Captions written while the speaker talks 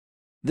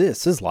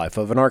This is Life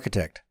of an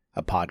Architect,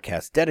 a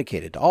podcast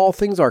dedicated to all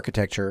things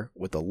architecture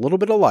with a little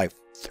bit of life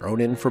thrown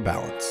in for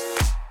balance.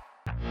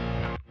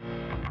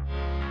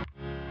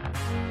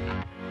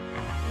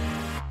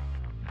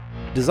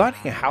 Designing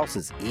a house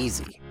is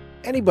easy.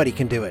 Anybody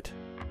can do it.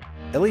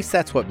 At least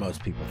that's what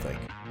most people think.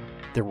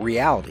 The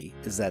reality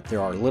is that there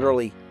are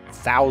literally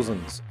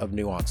thousands of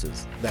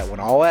nuances that,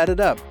 when all added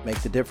up,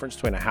 make the difference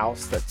between a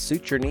house that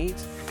suits your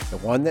needs and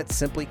one that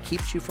simply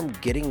keeps you from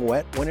getting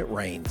wet when it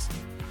rains.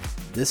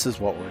 This is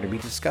what we're going to be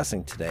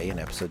discussing today in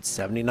episode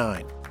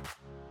 79,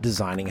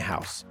 Designing a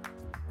House.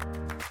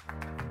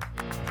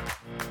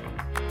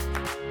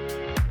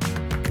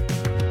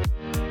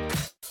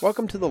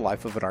 Welcome to the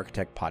Life of an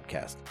Architect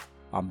podcast.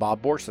 I'm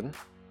Bob Borson.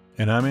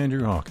 And I'm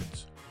Andrew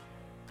Hawkins.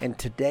 And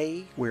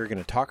today we're going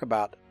to talk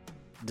about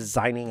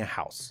designing a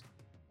house,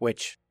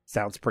 which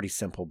sounds pretty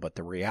simple, but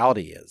the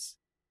reality is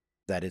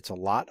that it's a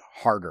lot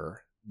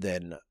harder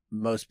than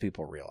most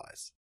people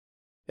realize.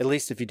 At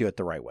least if you do it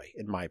the right way,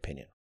 in my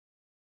opinion.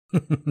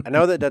 I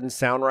know that doesn't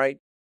sound right.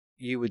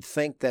 You would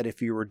think that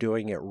if you were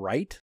doing it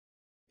right,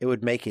 it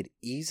would make it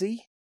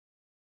easy,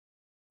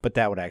 but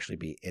that would actually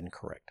be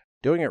incorrect.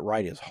 Doing it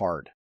right is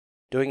hard.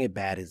 Doing it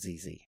bad is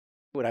easy.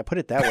 When I put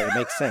it that way, it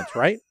makes sense,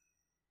 right?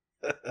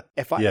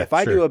 If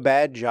I do a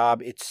bad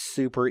job, it's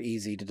super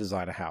easy to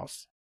design a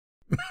house.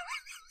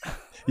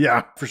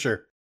 Yeah, for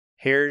sure.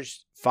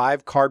 Here's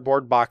 5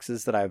 cardboard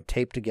boxes that I've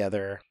taped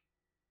together.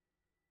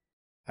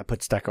 I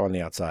put stucco on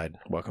the outside.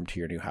 Welcome to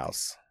your new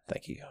house.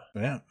 Thank you.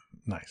 Yeah,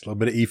 nice. A little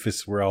bit of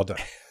EIFS. We're all done.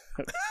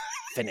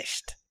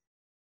 Finished.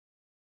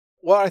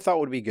 What I thought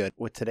would be good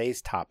with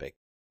today's topic,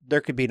 there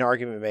could be an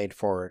argument made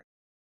for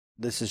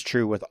this is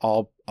true with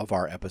all of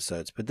our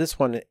episodes, but this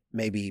one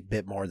may be a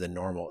bit more than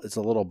normal. It's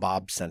a little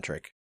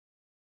Bob-centric.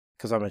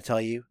 Because I'm going to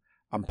tell you,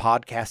 I'm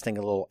podcasting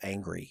a little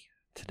angry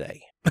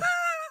today.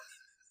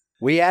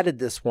 We added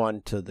this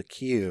one to the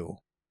queue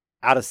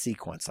out of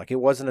sequence. Like,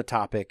 it wasn't a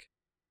topic.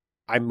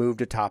 I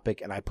moved a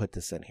topic and I put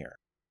this in here.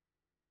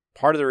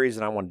 Part of the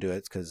reason I want to do it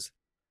is because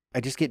I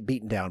just get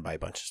beaten down by a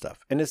bunch of stuff.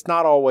 And it's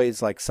not always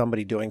like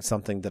somebody doing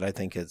something that I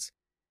think is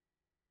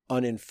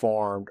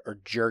uninformed or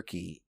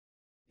jerky.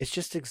 It's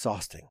just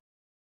exhausting.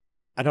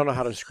 I don't know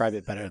how to describe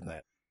it better than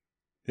that.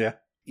 Yeah.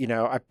 You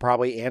know, I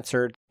probably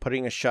answered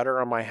putting a shutter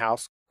on my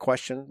house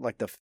question, like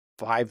the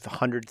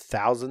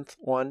 500,000th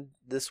one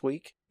this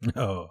week.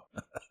 Oh,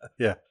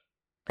 yeah.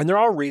 And they're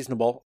all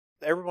reasonable.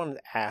 Everyone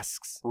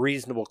asks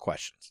reasonable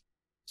questions.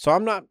 So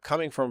I'm not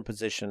coming from a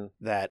position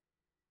that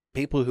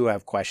people who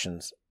have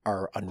questions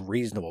are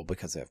unreasonable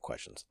because they have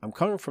questions. I'm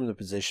coming from the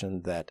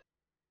position that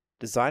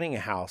designing a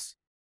house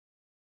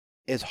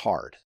is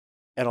hard.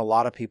 And a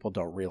lot of people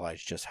don't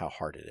realize just how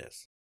hard it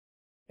is.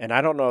 And I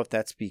don't know if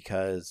that's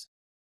because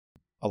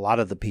a lot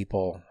of the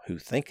people who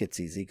think it's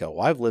easy go,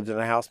 well, I've lived in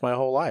a house my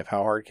whole life.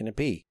 How hard can it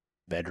be?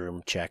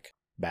 Bedroom, check.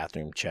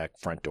 Bathroom, check.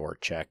 Front door,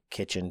 check.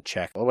 Kitchen,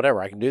 check. Well,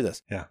 whatever, I can do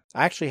this. Yeah.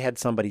 I actually had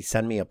somebody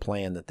send me a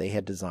plan that they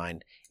had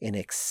designed in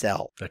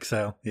Excel.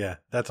 Excel. Yeah,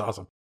 that's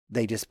awesome.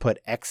 They just put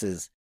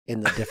X's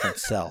in the different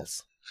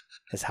cells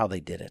is how they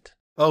did it.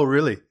 Oh,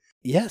 really?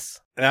 Yes.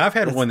 And I've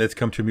had one that's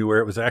come to me where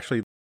it was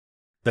actually,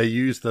 they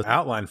used the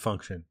outline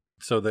function.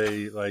 So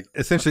they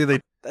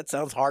That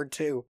sounds hard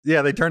too.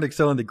 Yeah, they turned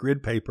Excel into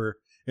grid paper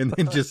and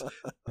then just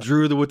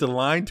drew with the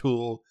line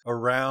tool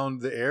around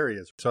the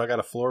areas. So I got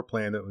a floor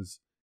plan that was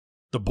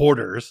the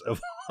borders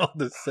of all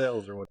the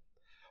cells or what.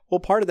 Well,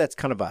 part of that's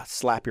kind of a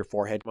slap your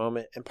forehead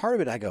moment. And part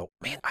of it, I go,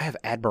 man, I have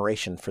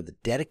admiration for the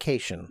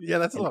dedication. Yeah,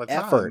 that's a lot of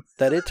effort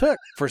that it took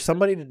for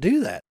somebody to do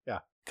that.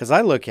 Yeah. Because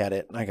I look at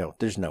it and I go,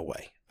 there's no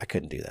way. I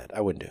couldn't do that.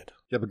 I wouldn't do it.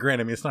 Yeah, but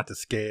granted, I mean, it's not to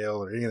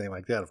scale or anything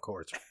like that, of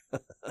course.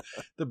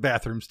 The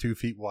bathroom's 2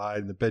 feet wide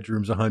and the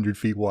bedroom's 100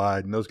 feet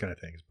wide and those kind of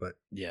things. But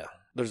yeah,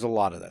 there's a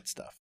lot of that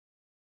stuff.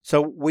 So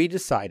we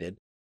decided,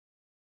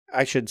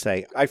 I should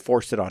say, I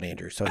forced it on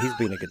Andrew. So he's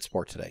being a good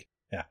sport today.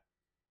 Yeah.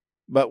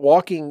 But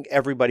walking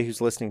everybody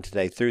who's listening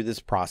today through this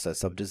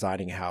process of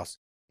designing a house,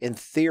 in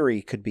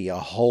theory, could be a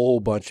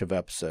whole bunch of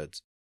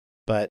episodes.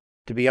 But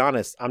to be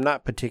honest, I'm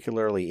not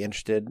particularly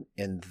interested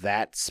in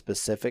that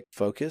specific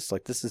focus.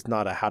 Like, this is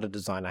not a how to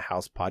design a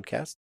house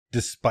podcast.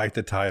 Despite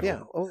the title.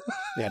 Yeah. Oh,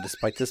 yeah,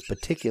 despite this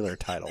particular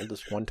title,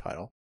 this one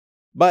title.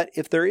 But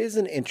if there is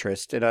an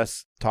interest in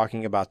us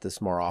talking about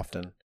this more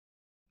often,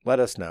 let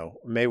us know.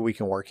 Maybe we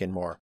can work in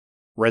more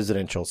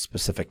residential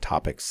specific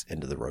topics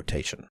into the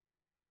rotation.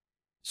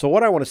 So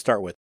what I want to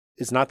start with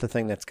is not the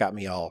thing that's got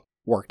me all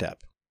worked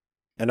up.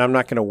 And I'm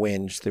not going to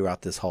whinge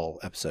throughout this whole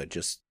episode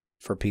just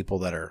for people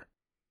that are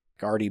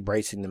already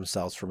bracing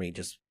themselves for me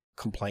just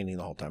complaining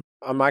the whole time.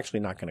 I'm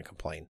actually not going to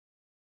complain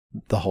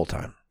the whole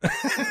time.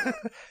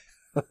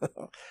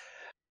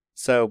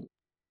 So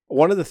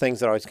one of the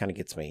things that always kind of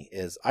gets me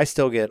is I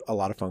still get a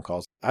lot of phone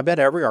calls. I bet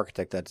every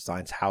architect that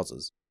designs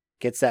houses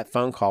gets that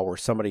phone call where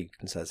somebody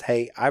says,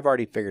 hey, I've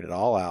already figured it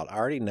all out. I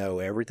already know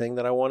everything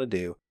that I want to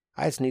do.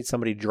 I just need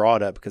somebody to draw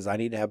it up because I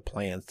need to have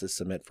plans to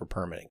submit for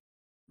permitting,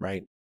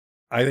 right?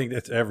 I think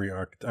that's every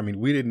architect. I mean,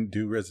 we didn't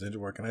do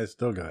residential work and I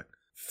still got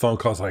phone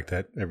calls like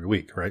that every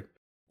week, right?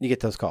 You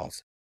get those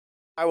calls.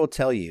 I will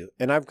tell you,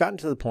 and I've gotten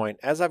to the point,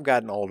 as I've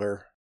gotten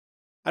older,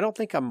 I don't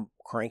think I'm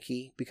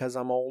cranky because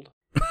I'm old.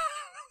 I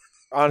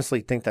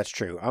honestly think that's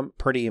true. I'm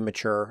pretty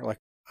immature.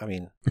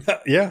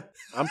 Yeah.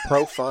 I'm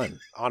pro fun,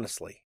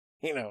 honestly.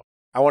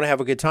 I want to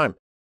have a good time.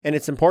 And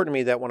it's important to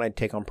me that when I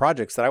take on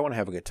projects that I want to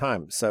have a good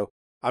time. So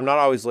I'm not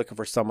always looking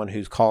for someone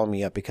who's calling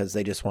me up because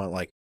they just want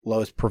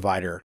lowest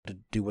provider to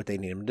do what they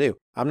need them to do.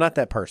 I'm not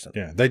that person.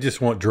 Yeah. They just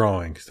want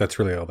drawings. That's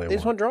really all they want. They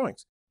just want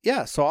drawings.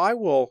 Yeah. So I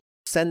will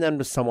send them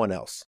to someone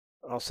else.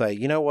 I'll say,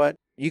 you know what?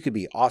 You could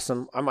be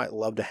awesome. I might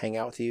love to hang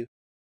out with you,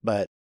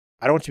 but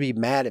I don't want you to be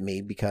mad at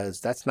me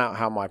because that's not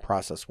how my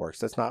process works.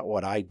 That's not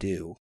what I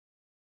do.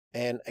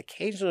 And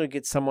occasionally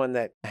get someone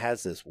that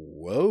has this,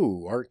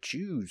 whoa, aren't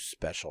you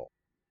special?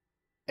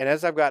 And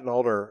as I've gotten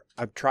older,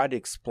 I've tried to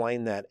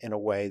explain that in a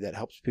way that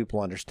helps people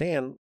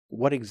understand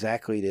what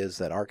exactly it is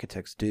that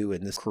architects do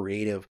in this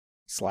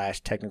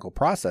creative/technical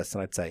process.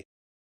 And I'd say,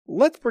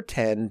 let's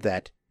pretend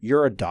that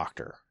you're a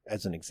doctor,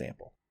 as an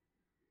example.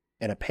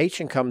 And a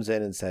patient comes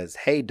in and says,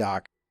 hey,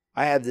 doc,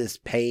 I have this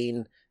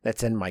pain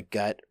that's in my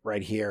gut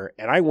right here.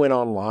 And I went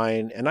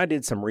online and I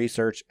did some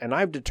research and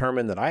I've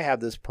determined that I have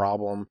this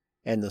problem.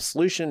 And the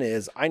solution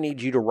is I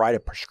need you to write a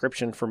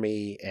prescription for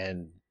me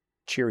and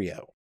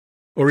cheerio.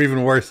 Or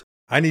even worse,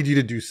 I need you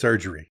to do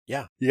surgery.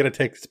 Yeah. You got to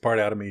take this part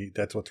out of me.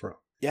 That's what's wrong.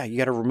 Yeah, you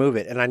got to remove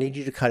it. And I need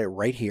you to cut it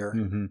right here.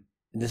 Mm-hmm.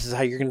 And this is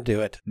how you're going to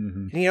do it.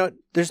 Mm-hmm. And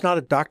there's not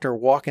a doctor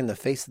walking the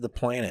face of the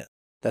planet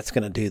that's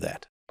going to do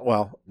that.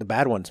 Well, the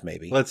bad ones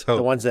maybe. Let's hope.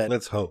 The ones that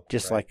Let's hope.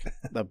 just right? like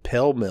the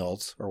pill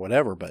mills or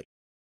whatever. But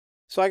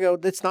so I go,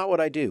 that's not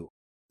what I do.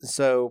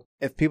 So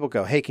if people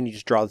go, hey, can you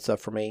just draw this up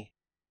for me?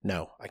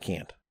 No, I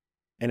can't.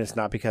 And it's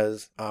not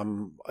because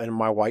I'm in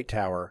my white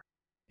tower.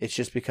 It's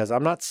just because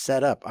I'm not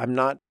set up. I'm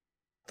not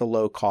the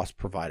low cost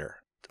provider.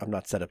 I'm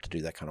not set up to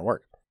do that kind of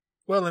work.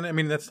 Well, and I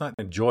mean, that's not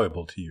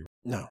enjoyable to you.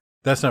 No.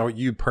 That's not what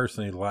you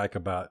personally like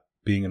about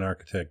being an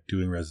architect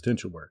doing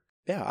residential work.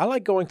 Yeah, I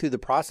like going through the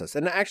process.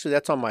 And actually,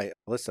 that's on my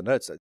list of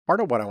notes.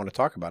 Part of what I want to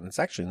talk about, and it's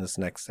actually in this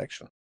next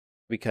section,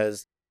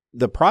 because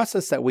the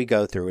process that we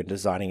go through in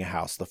designing a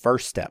house, the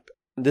first step,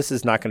 this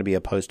is not going to be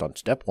a post on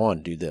step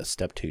 1, do this,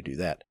 step 2, do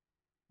that.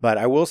 But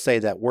I will say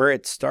that where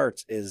it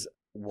starts is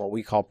what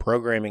we call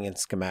programming and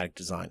schematic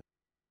design.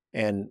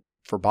 And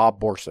for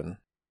Bob Borson,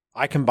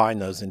 I combine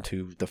those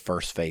into the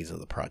first phase of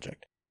the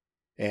project.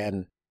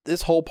 And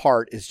this whole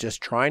part is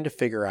just trying to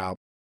figure out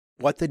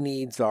what the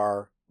needs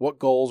are, what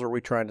goals are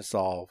we trying to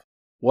solve,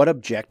 what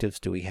objectives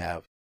do we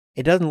have.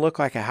 It doesn't look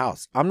like a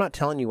house. I'm not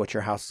telling you what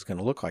your house is going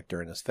to look like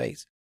during this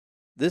phase.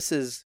 This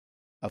is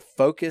a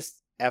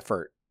focused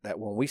effort that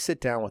when we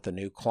sit down with a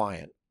new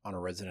client on a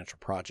residential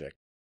project,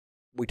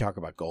 we talk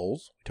about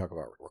goals, we talk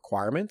about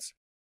requirements,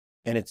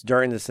 and it's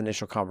during this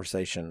initial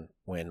conversation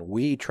when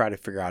we try to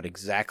figure out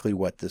exactly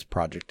what this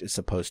project is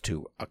supposed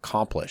to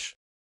accomplish.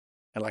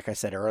 And like I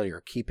said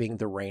earlier, keeping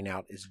the rain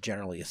out is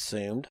generally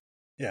assumed.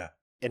 Yeah.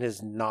 It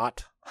is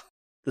not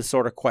the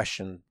sort of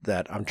question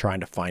that I'm trying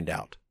to find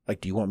out.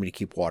 Like, do you want me to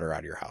keep water out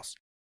of your house?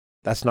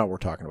 That's not what we're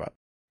talking about.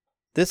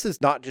 This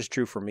is not just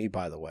true for me,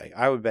 by the way.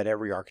 I would bet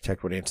every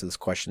architect would answer this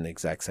question the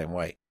exact same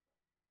way.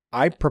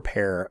 I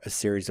prepare a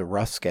series of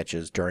rough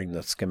sketches during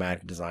the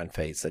schematic design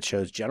phase that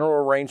shows general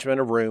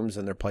arrangement of rooms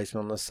and their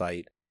placement on the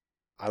site.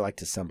 I like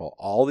to assemble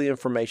all the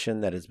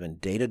information that has been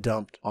data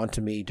dumped onto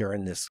me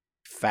during this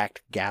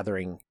fact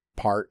gathering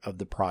part of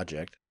the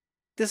project.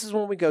 This is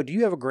when we go, do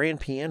you have a grand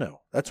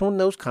piano? That's when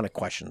those kind of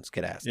questions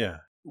get asked. Yeah.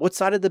 What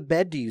side of the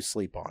bed do you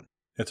sleep on?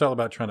 It's all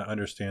about trying to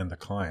understand the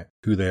client,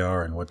 who they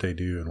are and what they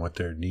do and what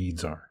their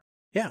needs are.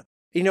 Yeah.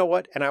 You know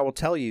what? And I will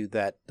tell you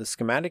that the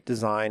schematic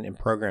design and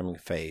programming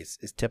phase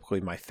is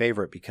typically my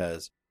favorite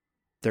because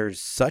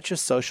there's such a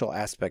social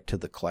aspect to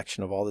the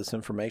collection of all this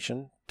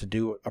information to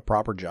do a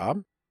proper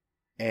job.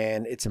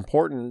 And it's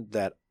important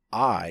that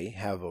I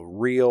have a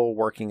real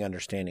working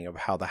understanding of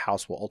how the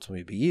house will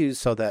ultimately be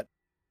used so that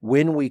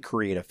when we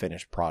create a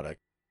finished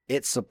product,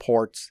 it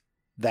supports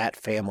that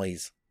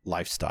family's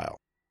lifestyle.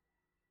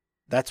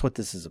 That's what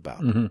this is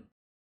about. Mm-hmm.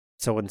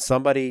 So when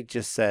somebody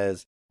just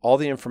says, all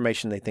the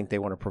information they think they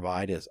want to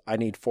provide is, I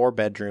need 4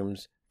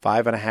 bedrooms,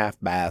 5.5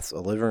 baths, a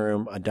living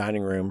room, a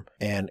dining room,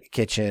 and a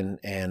kitchen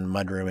and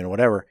mudroom and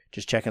whatever.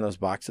 Just checking those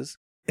boxes.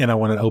 And I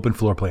want an open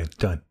floor plan.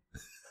 Done.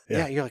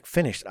 Yeah, you're like,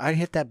 finished. I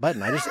hit that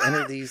button. I just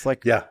entered these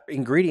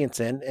ingredients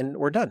in and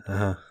we're done.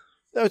 Uh-huh.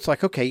 So it's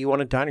like, okay, you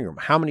want a dining room.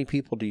 How many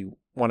people do you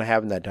want to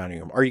have in that dining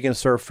room? Are you going to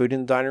serve food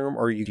in the dining room,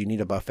 or do you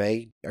need a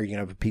buffet? Are you going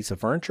to have a piece of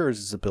furniture, or is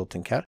this a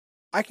built-in couch?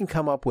 I can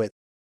come up with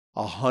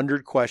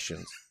 100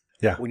 questions.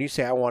 Yeah. When you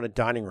say I want a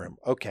dining room,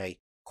 okay,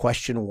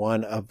 question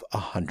 1 of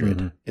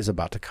 100 is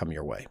about to come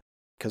your way,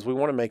 because we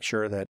want to make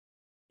sure that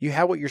you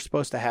have what you're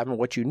supposed to have and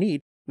what you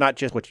need, not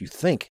just what you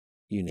think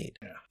you need.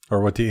 Yeah.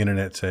 Or what the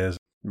internet says.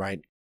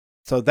 Right.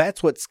 So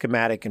that's what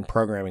schematic and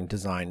programming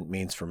design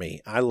means for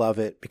me. I love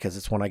it because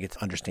it's when I get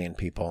to understand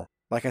people.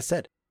 Like I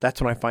said,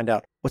 that's when I find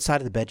out what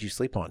side of the bed you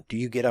sleep on. Do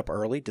you get up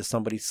early? Does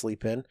somebody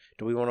sleep in?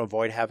 Do we want to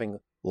avoid having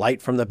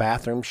light from the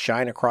bathroom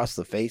shine across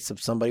the face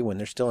of somebody when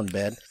they're still in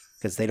bed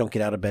because they don't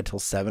get out of bed till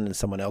 7 and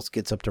someone else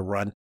gets up to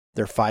run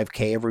their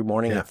 5K every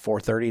morning Yeah. at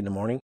 4:30 in the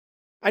morning.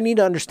 I need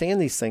to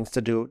understand these things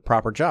to do a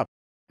proper job.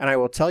 And I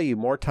will tell you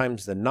more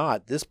times than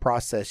not, this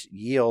process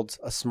yields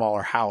a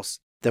smaller house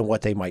than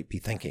what they might be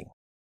thinking.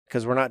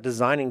 Because we're not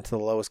designing to the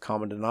lowest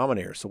common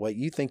denominator. So what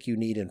you think you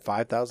need in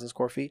 5,000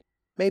 square feet,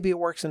 maybe it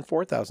works in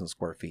 4,000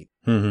 square feet.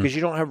 Mhm. Because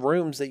you don't have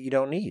rooms that you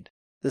don't need.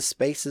 The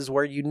space is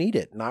where you need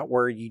it, not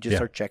where you just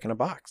Yeah. are checking a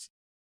box.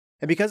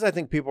 And because I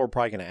think people are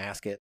probably going to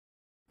ask it,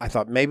 I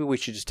thought maybe we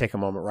should just take a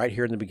moment right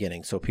here in the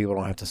beginning so people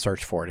don't have to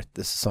search for it if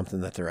this is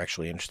something that they're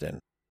actually interested in.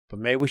 But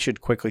maybe we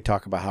should quickly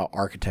talk about how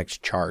architects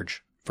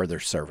charge for their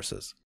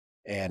services.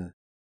 And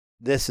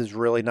this is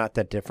really not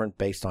that different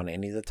based on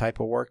any of the type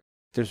of work.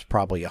 There's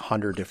probably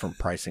 100 different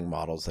pricing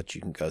models that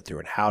you can go through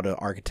and how do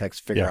architects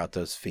figure Yeah. out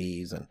those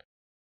fees. And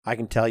I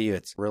can tell you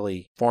it's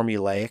really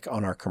formulaic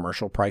on our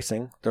commercial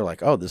pricing. They're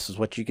like, oh, this is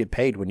what you get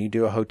paid when you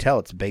do a hotel.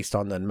 It's based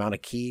on the amount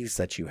of keys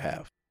that you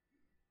have,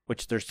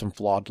 which there's some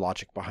flawed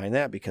logic behind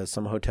that because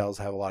some hotels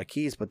have a lot of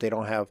keys, but they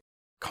don't have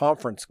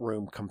conference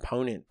room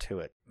component to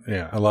it.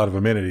 Yeah, a lot of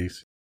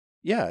amenities.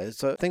 Yeah,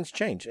 so things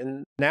change.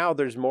 And now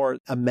there's more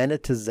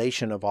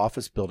amenitization of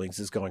office buildings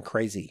is going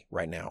crazy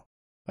right now.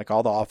 Like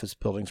all the office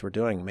buildings we're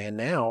doing, man,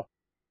 now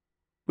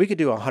we could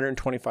do a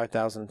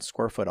 125,000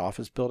 square foot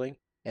office building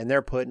and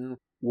they're putting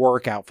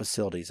workout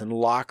facilities and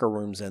locker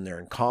rooms in there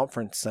and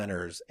conference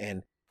centers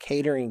and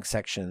catering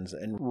sections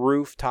and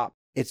rooftop.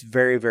 It's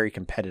very, very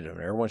competitive.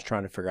 And everyone's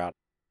trying to figure out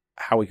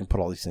how we can put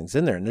all these things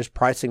in there. And there's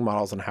pricing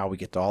models on how we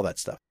get to all that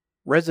stuff.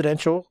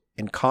 Residential,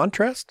 in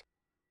contrast,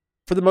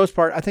 for the most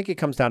part, I think it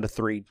comes down to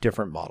 3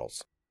 different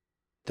models.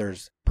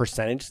 There's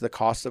percentage the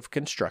cost of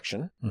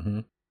construction, Mm-hmm.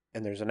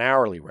 and there's an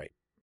hourly rate.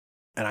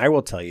 And I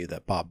will tell you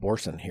that Bob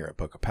Borson here at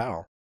Boca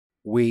Pal,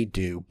 we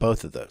do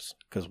both of those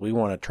because we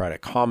want to try to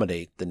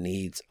accommodate the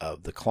needs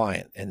of the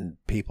client. And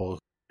people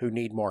who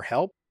need more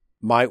help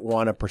might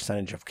want a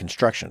percentage of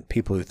construction.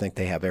 People who think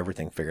they have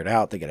everything figured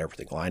out, they get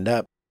everything lined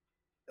up,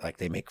 like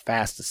they make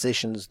fast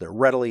decisions, they're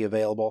readily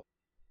available.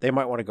 They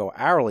might want to go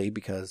hourly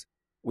because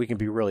we can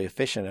be really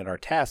efficient at our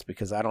task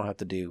because I don't have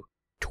to do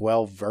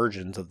 12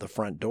 versions of the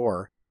front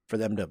door for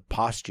them to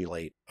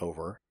postulate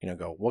over,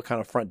 go, what kind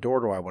of front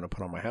door do I want to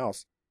put on my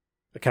house?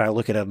 Can I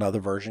look at another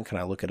version? Can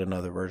I look at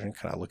another version?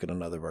 Can I look at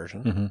another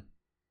version? Mm-hmm.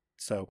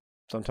 So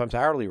sometimes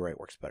hourly rate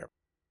works better.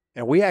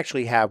 And we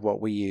actually have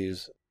what we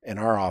use in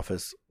our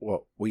office,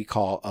 what we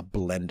call a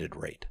blended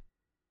rate.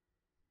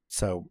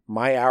 So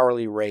my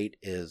hourly rate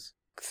is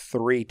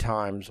 3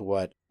 times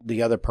what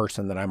the other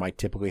person that I might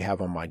typically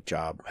have on my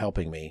job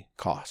helping me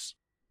costs.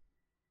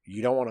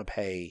 You don't want to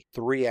pay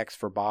 3x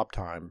for Bob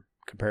time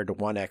compared to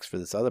 1x for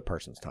this other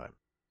person's time.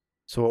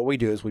 So what we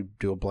do is we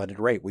do a blended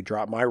rate. We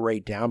drop my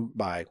rate down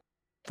by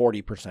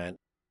 40%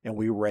 and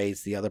we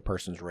raise the other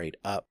person's rate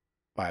up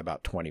by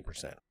about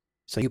 20%.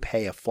 So you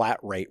pay a flat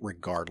rate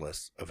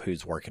regardless of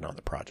who's working on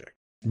the project.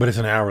 But it's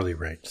an hourly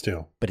rate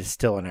still. But it's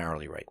still an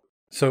hourly rate.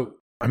 So,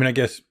 I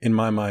guess in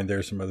my mind,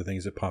 there's some other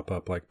things that pop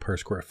up like per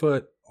square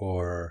foot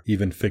or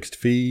even fixed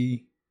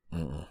fee.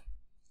 Mm-mm.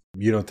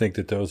 You don't think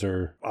that those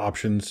are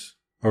options?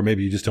 Or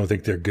maybe you just don't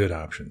think they're good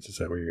options. Is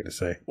that what you're going to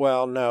say?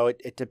 Well, no,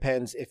 it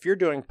depends. If you're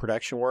doing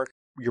production work,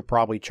 you're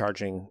probably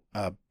charging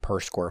a per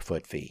square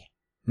foot fee.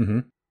 Mm-hmm.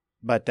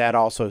 But that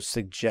also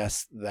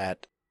suggests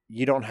that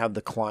you don't have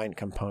the client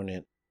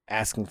component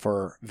asking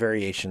for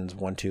variations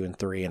 1, 2, and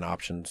 3 and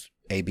options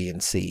A, B,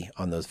 and C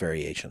on those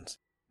variations.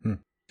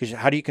 Because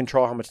how do you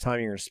control how much time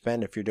you're going to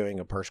spend if you're doing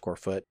a per square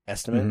foot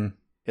estimate? Mm-hmm.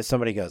 If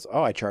somebody goes,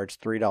 oh, I charge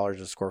 $3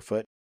 a square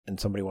foot and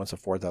somebody wants a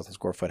 4,000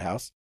 square foot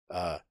house,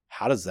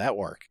 how does that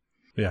work?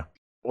 Yeah.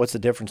 What's the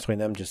difference between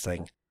them just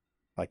saying,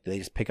 like, do they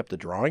just pick up the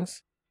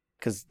drawings?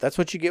 Because that's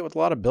what you get with a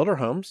lot of builder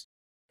homes.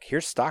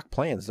 Here's stock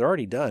plans. They're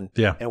already done.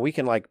 Yeah. And we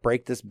can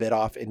break this bit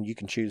off and you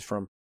can choose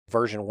from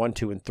version 1,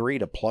 2, and 3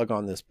 to plug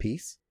on this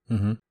piece.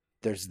 Mm-hmm.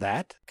 There's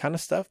that kind of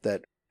stuff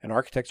and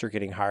architects are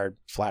getting hired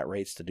flat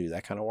rates to do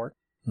that kind of work.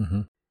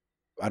 Mm-hmm.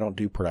 I don't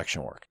do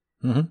production work.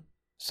 Mm-hmm.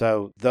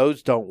 So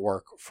those don't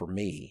work for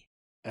me.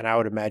 And I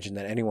would imagine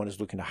that anyone who's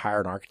looking to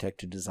hire an architect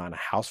to design a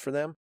house for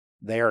them,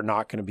 they are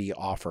not going to be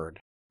offered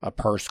a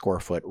per square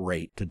foot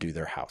rate to do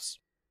their house.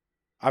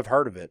 I've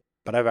heard of it,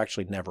 but I've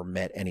actually never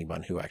met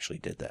anyone who actually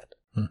did that.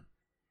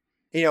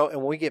 And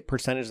when we get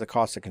percentage of the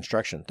cost of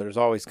construction, there's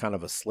always kind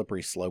of a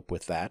slippery slope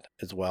with that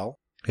as well.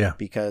 Yeah.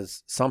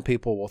 Because some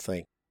people will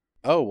think,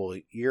 oh, well,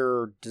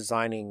 you're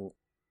designing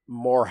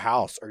more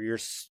house or you're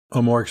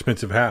A more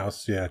expensive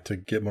house, yeah, to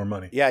get more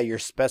money. yeah, you're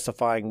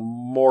specifying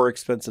more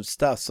expensive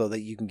stuff so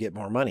that you can get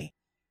more money.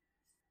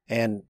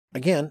 And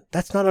again,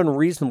 that's not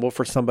unreasonable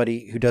for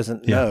somebody who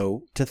doesn't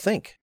know to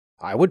think.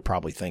 I would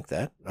probably think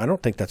that. I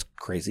don't think that's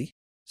crazy.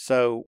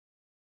 So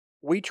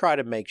we try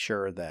to make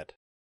sure that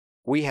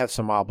we have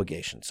some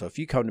obligations. So if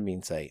you come to me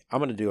and say, I'm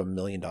going to do $1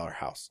 million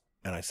house,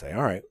 and I say,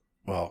 all right,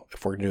 well,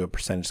 if we're going to do a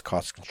percentage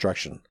cost of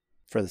construction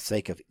for the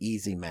sake of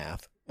easy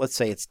math, let's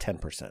say it's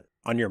 10%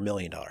 on your $1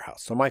 million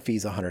house. So my fee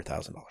is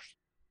 $100,000.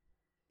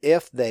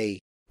 If they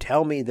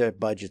tell me their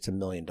budget's $1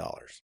 million,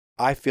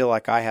 I feel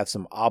like I have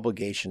some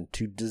obligation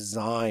to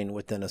design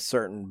within a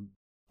certain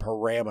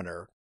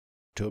parameter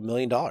to $1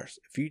 million.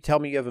 If you tell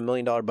me you have $1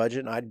 million budget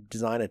and I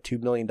design a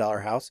 $2 million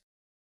house,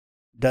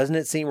 doesn't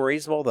it seem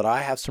reasonable that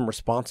I have some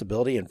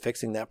responsibility in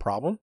fixing that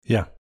problem?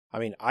 Yeah. I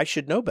mean, I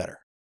should know better.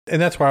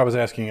 And that's why I was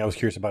asking, I was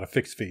curious about a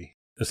fixed fee.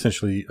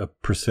 Essentially, a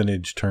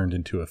percentage turned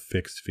into a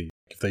fixed fee.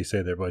 If they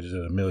say their budget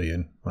is $1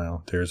 million,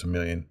 well, there's $1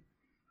 million.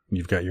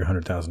 You've got your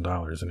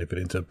 $100,000. And if it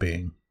ends up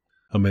being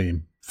 $1.5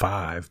 million,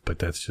 but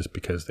that's just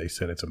because they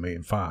said it's $1.5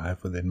 million,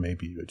 well, then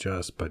maybe you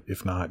adjust. But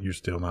if not, you're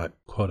still not,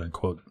 quote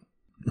unquote,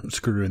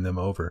 screwing them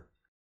over.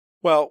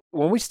 Well,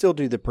 when we still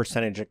do the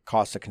percentage of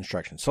cost of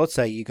construction, so let's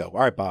say you go, all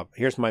right, Bob,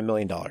 here's my $1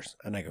 million.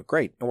 And I go,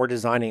 great. And we're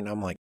designing. And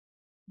I'm like,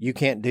 you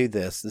can't do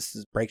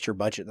this. Breaks your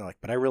budget. And they're like,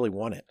 but I really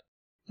want it.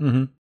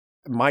 Mm-hmm.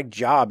 My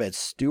job as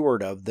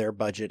steward of their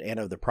budget and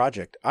of the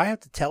project, I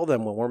have to tell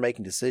them when we're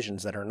making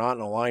decisions that are not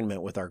in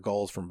alignment with our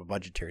goals from a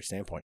budgetary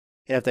standpoint.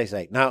 And if they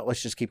say, no,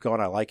 let's just keep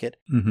going, I like it.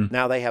 Mm-hmm.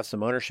 Now they have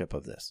some ownership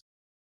of this.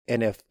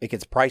 And if it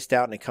gets priced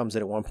out and it comes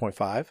in at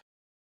 1.5,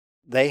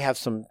 they have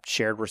some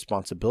shared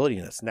responsibility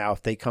in this. Now,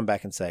 if they come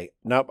back and say,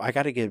 nope, I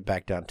got to get it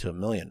back down to $1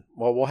 million,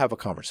 well, we'll have a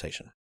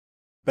conversation.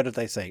 But if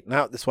they say,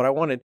 no, this is what I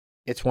wanted,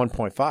 it's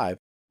 1.5,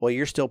 well,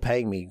 you're still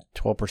paying me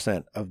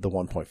 12% of the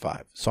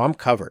 1.5. So I'm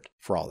covered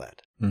for all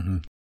that. Mm-hmm.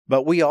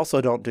 But we also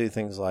don't do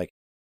things like,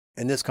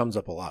 and this comes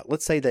up a lot.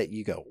 Let's say that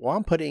you go, well,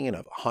 I'm putting in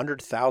a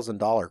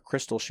 $100,000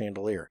 crystal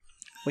chandelier.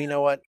 Well, you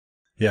know what?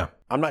 Yeah.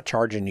 I'm not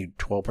charging you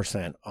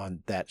 12%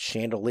 on that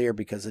chandelier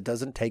because it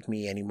doesn't take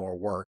me any more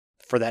work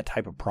for that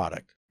type of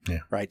product.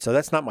 Yeah. Right. So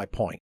that's not my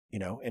point,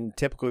 and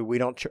typically we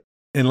don't.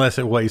 Unless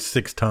it weighs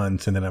 6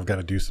 tons and then I've got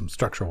to do some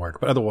structural work.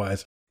 But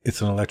otherwise,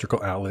 it's an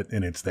electrical outlet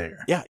and it's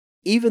there. Yeah.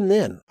 Even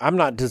then, I'm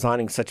not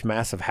designing such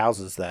massive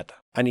houses that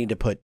I need to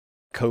put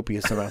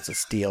copious amounts of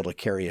steel to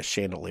carry a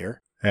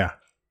chandelier. Yeah.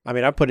 I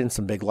mean, I put in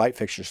some big light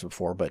fixtures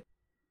before, but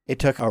it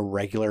took a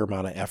regular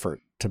amount of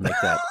effort to make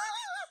that.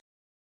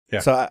 Yeah.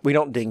 So we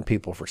don't ding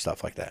people for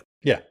stuff like that.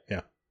 Yeah.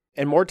 Yeah.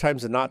 And more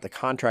times than not, the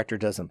contractor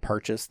doesn't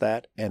purchase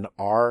that. And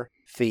our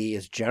fee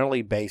is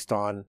generally based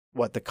on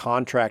what the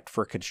contract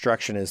for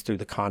construction is through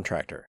the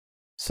contractor.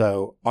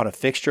 So on a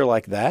fixture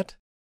like that,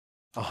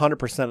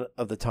 100%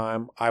 of the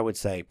time, I would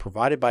say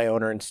provided by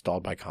owner,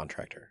 installed by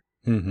contractor.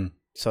 Mm-hmm.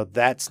 So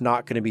that's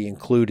not going to be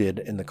included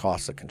in the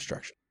cost of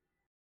construction.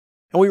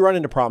 And we run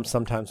into problems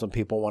sometimes when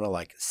people want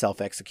to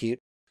self-execute.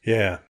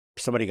 Yeah.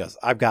 Somebody goes,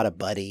 I've got a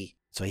buddy,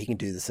 so he can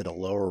do this at a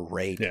lower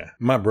rate. Yeah.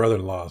 My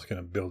brother-in-law is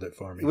going to build it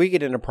for me. We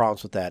get into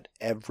problems with that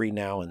every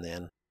now and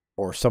then.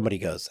 Or somebody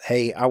goes,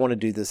 hey, I want to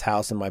do this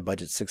house and my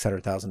budget's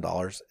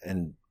 $600,000.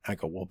 And I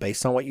go, well,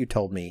 based on what you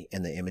told me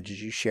and the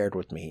images you shared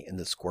with me and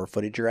the square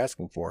footage you're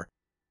asking for,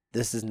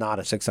 this is not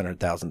a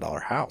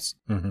 $600,000 house.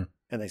 Mm-hmm.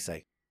 And they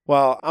say,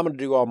 well, I'm going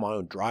to do all my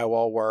own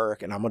drywall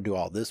work and I'm going to do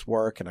all this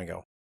work. And I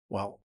go,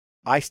 well,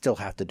 I still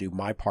have to do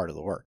my part of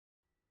the work.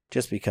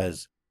 Just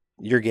because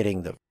you're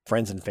getting the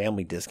friends and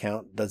family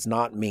discount does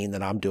not mean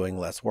that I'm doing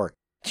less work.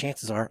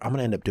 Chances are I'm going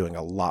to end up doing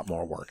a lot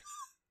more work,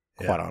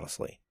 quite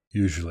honestly.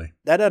 Usually.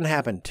 That doesn't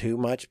happen too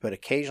much, but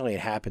occasionally it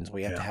happens.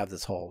 We have to have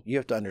this whole, you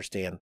have to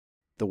understand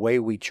the way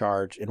we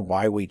charge and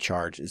why we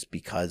charge is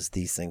because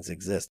these things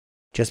exist.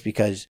 Just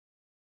because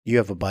you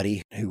have a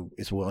buddy who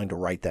is willing to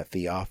write that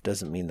fee off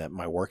doesn't mean that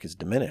my work is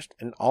diminished.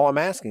 And all I'm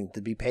asking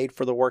to be paid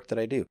for the work that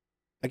I do.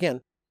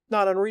 Again,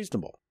 not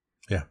unreasonable.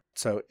 Yeah.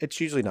 So it's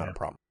usually not a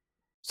problem.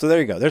 So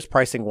there you go. There's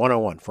pricing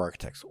 101 for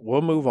architects.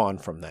 We'll move on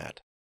from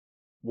that.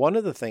 One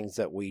of the things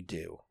that we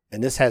do,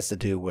 and this has to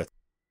do with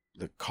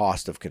the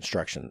cost of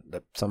construction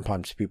that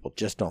sometimes people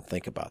just don't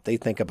think about. They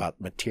think about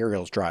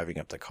materials driving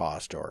up the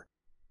cost or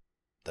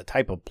the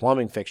type of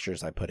plumbing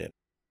fixtures I put in.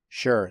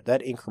 Sure,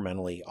 that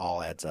incrementally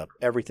all adds up.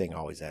 Everything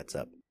always adds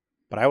up.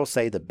 But I will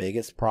say the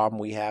biggest problem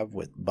we have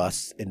with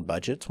busts in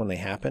budgets when they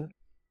happen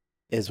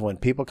is when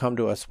people come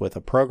to us with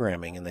a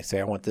programming and they say,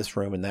 I want this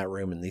room and that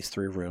room and these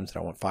 3 rooms,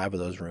 and I want 5 of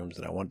those rooms,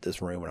 and I want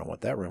this room and I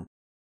want that room.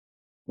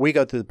 We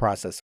go through the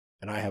process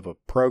and I have a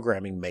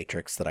programming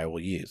matrix that I will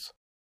use.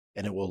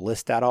 And it will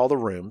list out all the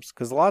rooms,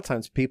 because a lot of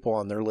times people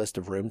on their list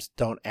of rooms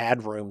don't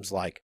add rooms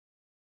like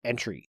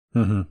entry.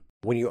 Mm-hmm.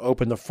 When you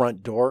open the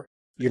front door,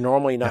 you're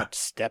normally not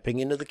stepping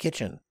into the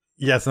kitchen.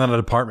 Yeah, it's not an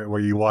apartment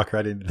where you walk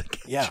right into the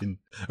kitchen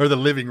or the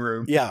living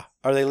room. Yeah,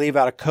 or they leave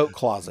out a coat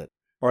closet,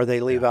 or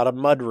they leave out a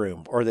mud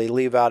room, or they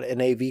leave out an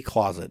AV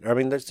closet. I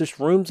mean, there's just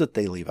rooms that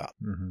they leave out.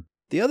 Mm-hmm.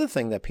 The other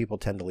thing that people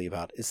tend to leave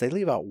out is they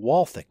leave out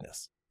wall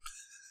thickness.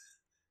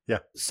 Yeah.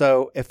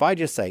 So if I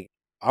just say,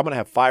 I'm going to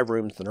have 5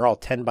 rooms and they're all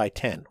 10 by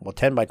 10. Well,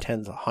 10 by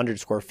 10 is 100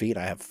 square feet.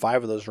 I have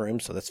 5 of those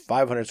rooms, so that's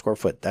 500 square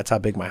foot. That's how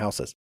big my house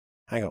is.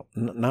 I go,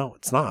 no,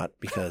 it's not,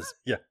 because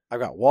I've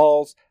got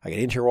walls, I got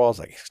interior walls,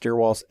 I got exterior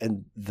walls,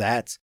 and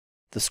that's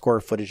the square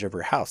footage of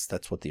your house.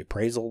 That's what the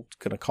appraisal is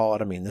going to call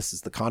it. I mean, this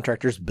is the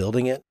contractors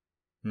building it.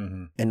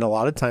 Mm-hmm. And a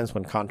lot of times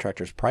when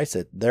contractors price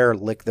it, their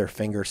lick their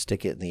finger,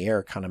 stick it in the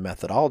air kind of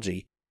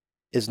methodology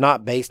is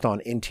not based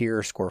on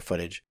interior square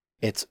footage.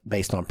 It's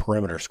based on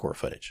perimeter square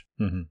footage.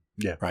 Mm-hmm.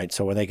 Yeah. Right.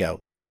 So when they go,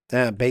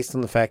 based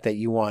on the fact that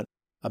you want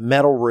a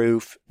metal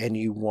roof and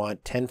you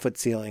want 10-foot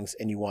ceilings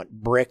and you want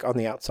brick on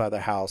the outside of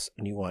the house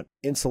and you want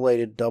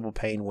insulated double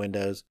pane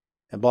windows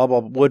and blah, blah,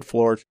 wood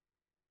floors.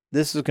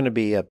 This is going to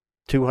be a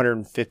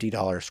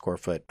 $250 square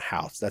foot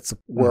house. That's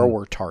where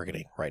we're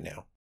targeting right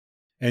now.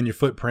 And your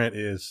footprint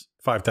is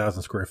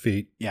 5,000 square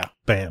feet. Yeah.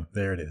 Bam.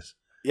 There it is.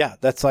 Yeah.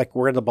 That's like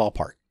we're in the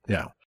ballpark.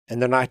 Yeah.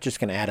 And they're not just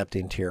going to add up the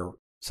interior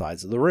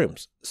sides of the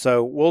rooms.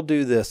 So we'll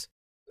do this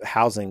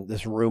housing,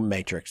 this room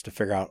matrix to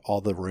figure out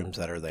all the rooms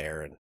that are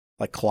there and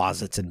like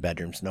closets and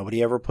bedrooms.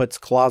 Nobody ever puts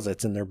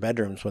closets in their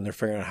bedrooms when they're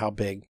figuring out how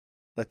big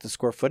like the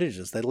square footage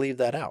is. They leave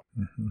that out.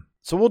 Mm-hmm.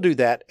 So we'll do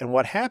that. And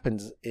what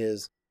happens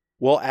is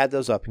we'll add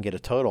those up and get a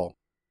total.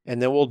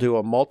 And then we'll do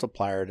a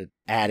multiplier to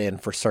add in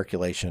for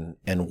circulation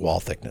and wall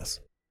thickness.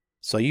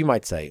 So you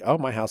might say, oh,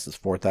 my house is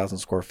 4,000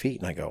 square feet.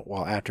 And I go,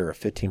 well, after a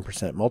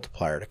 15%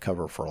 multiplier to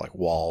cover for like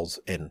walls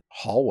and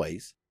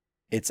hallways,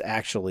 it's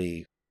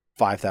actually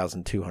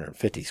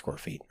 5,250 square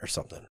feet or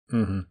something.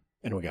 Mm-hmm.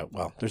 And we go,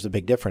 well, there's a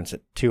big difference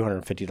at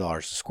 $250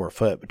 a square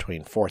foot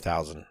between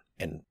 4,000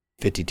 and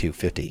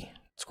 5,250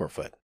 square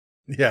foot.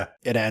 Yeah.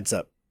 It adds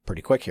up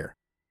pretty quick here.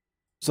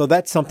 So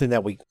that's something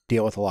that we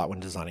deal with a lot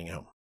when designing a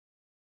home.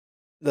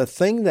 The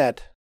thing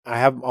that I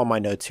have on my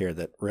notes here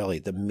that really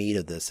the meat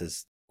of this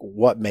is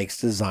what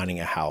makes designing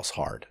a house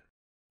hard.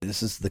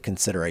 This is the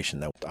consideration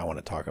that I want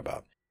to talk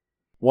about.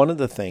 One of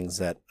the things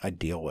that I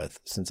deal with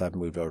since I've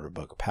moved over to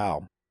Boca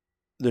Pal,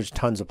 there's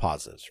tons of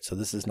positives. So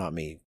this is not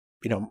me.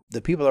 You know,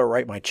 the people that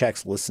write my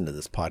checks listen to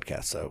this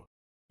podcast. So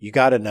you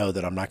got to know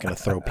that I'm not going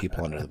to throw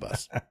people under the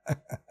bus.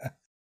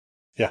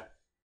 Yeah.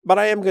 But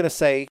I am going to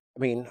say, I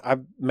mean,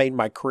 I've made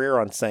my career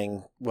on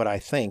saying what I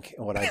think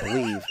and what I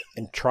believe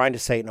and trying to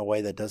say it in a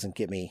way that doesn't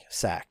get me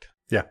sacked.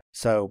 Yeah.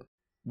 So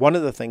one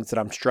of the things that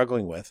I'm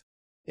struggling with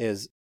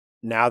is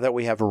now that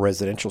we have a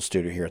residential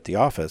studio here at the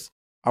office,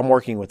 I'm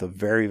working with a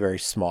very, very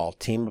small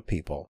team of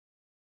people.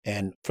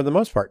 And for the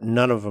most part,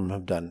 none of them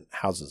have done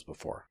houses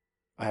before.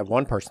 I have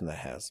one person that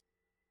has.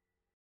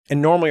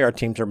 And normally our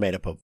teams are made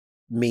up of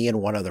me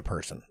and one other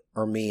person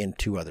or me and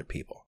two other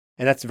people.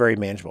 And that's very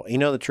manageable. You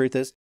know, the truth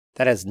is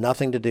that has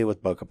nothing to do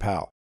with Boca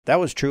Pal. That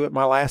was true at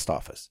my last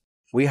office.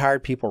 We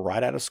hired people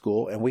right out of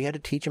school and we had to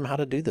teach them how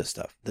to do this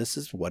stuff. This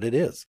is what it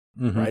is,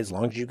 right? As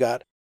long as you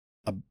got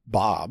a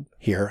Bob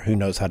here who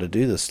knows how to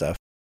do this stuff,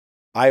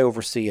 I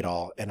oversee it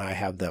all and I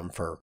have them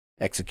for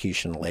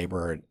execution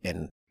labor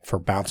and for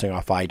bouncing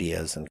off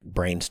ideas and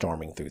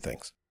brainstorming through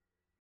things.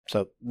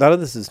 So none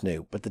of this is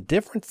new, but the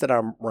difference that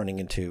I'm running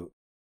into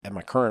at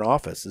my current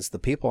office is the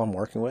people I'm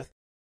working with,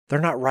 they're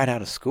not right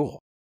out of school.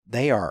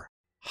 They are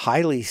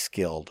highly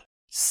skilled,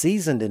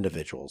 seasoned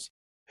individuals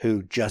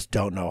who just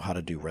don't know how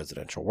to do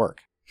residential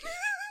work.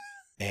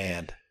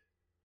 And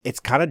it's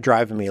kind of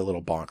driving me a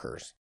little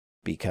bonkers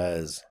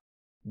because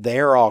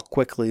they're all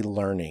quickly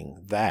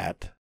learning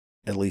that,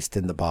 at least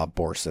in the Bob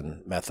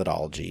Borson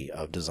methodology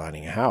of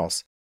designing a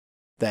house,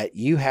 that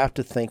you have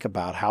to think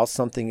about how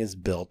something is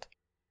built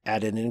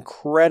at an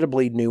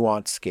incredibly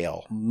nuanced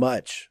scale,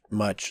 much,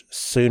 much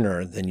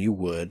sooner than you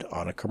would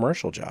on a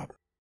commercial job.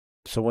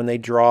 So when they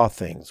draw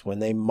things, when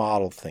they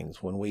model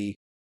things, when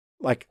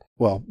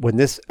when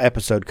this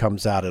episode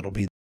comes out, it'll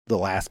be the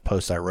last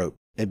post I wrote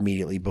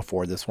immediately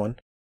before this one.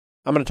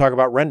 I'm going to talk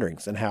about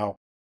renderings and how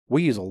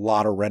we use a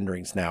lot of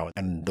renderings now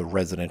in the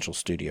residential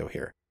studio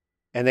here.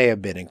 And they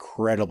have been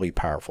incredibly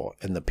powerful.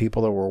 And the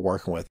people that we're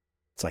working with,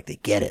 it's like they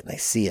get it and they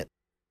see it.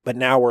 But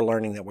now we're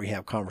learning that we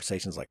have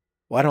conversations like,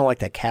 well, I don't like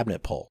that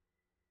cabinet pole.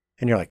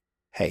 And you're like,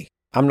 hey,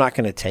 I'm not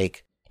going to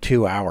take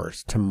 2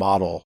 hours to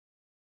model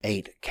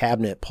 8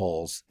 cabinet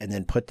poles and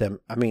then put them.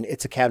 I mean,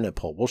 it's a cabinet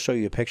pole. We'll show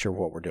you a picture of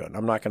what we're doing.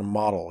 I'm not going to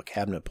model a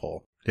cabinet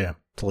pole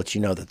to let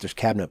you know that there's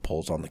cabinet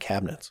poles on the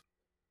cabinets.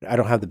 I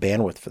don't have the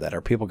bandwidth for that.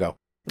 Or people go,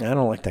 I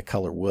don't like that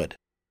color wood.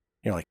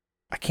 You're like,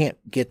 I can't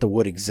get the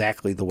wood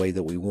exactly the way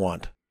that we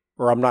want.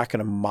 Or I'm not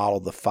going to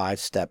model the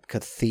 5-step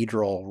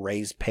cathedral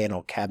raised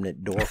panel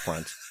cabinet door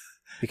fronts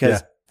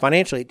because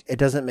financially it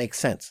doesn't make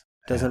sense.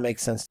 It doesn't make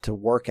sense to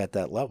work at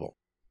that level.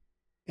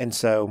 And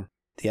so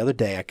the other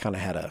day I kind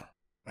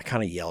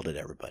of yelled at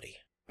everybody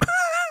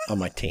on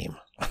my team.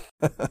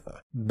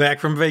 Back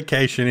from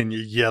vacation and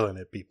you're yelling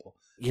at people.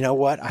 You know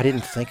what? I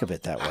didn't think of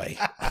it that way.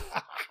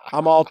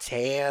 I'm all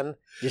tan,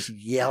 just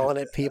yelling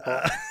at people.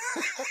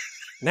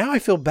 Now I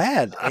feel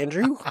bad,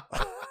 Andrew.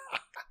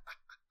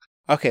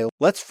 Okay,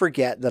 let's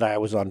forget that I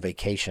was on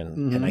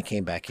vacation and I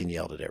came back and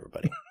yelled at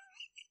everybody.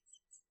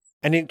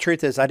 And the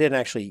truth is, I didn't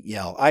actually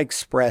yell. I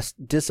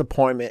expressed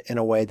disappointment in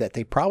a way that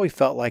they probably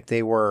felt like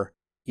they were,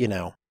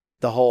 the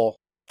whole,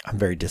 I'm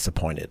very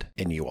disappointed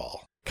in you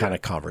all kind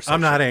of conversation.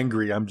 I'm not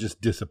angry. I'm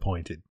just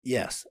disappointed.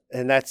 Yes.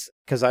 And that's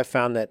because I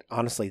found that,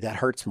 honestly, that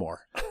hurts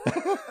more.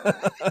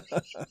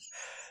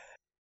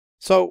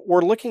 So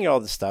we're looking at all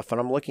this stuff,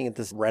 and I'm looking at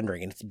this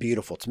rendering, and it's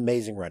beautiful. It's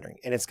amazing rendering.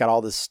 And it's got all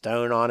this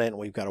stone on it, and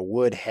we've got a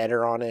wood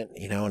header on it,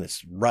 and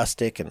it's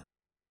rustic. And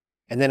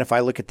then if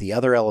I look at the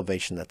other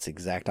elevation that's the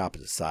exact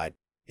opposite side,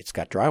 it's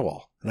got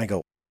drywall. And I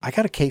go, I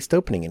got a cased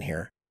opening in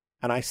here.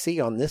 And I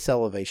see on this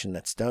elevation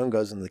that stone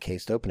goes into the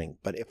cased opening.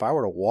 But if I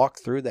were to walk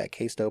through that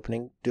cased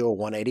opening, do a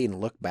 180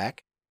 and look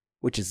back,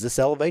 which is this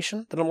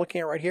elevation that I'm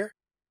looking at right here,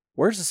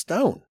 where's the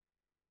stone?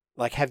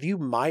 Like, have you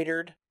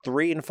mitered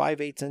 3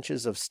 5/8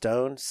 inches of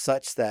stone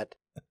such that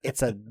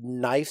it's a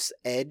knife's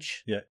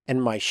edge? Yeah.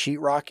 And my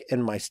sheetrock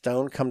and my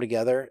stone come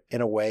together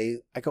in a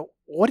way. I go,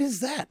 what is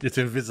that? It's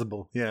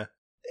invisible. Yeah.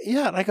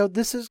 Yeah. And I go,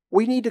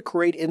 we need to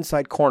create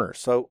inside corners.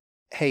 So,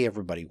 hey,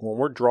 everybody, when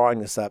we're drawing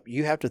this up,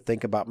 you have to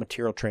think about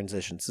material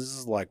transitions. This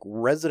is like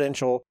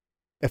residential,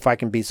 if I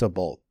can be so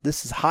bold.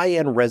 This is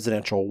high-end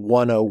residential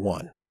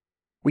 101.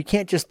 We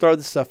can't just throw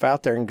this stuff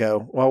out there and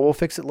go, well, we'll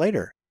fix it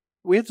later.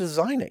 We have to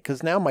design it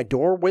because now my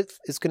door width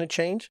is going to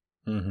change.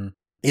 Mm-hmm.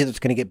 Either it's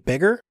going to get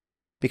bigger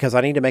because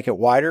I need to make it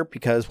wider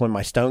because when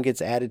my stone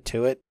gets added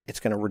to it, it's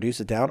going to reduce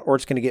it down, or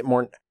it's going to get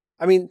more.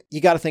 I mean,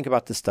 you got to think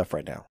about this stuff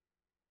right now.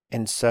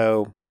 And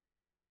so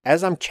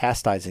as I'm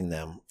chastising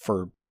them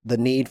for the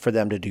need for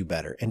them to do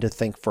better and to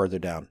think further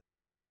down,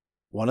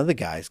 one of the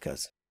guys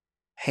goes,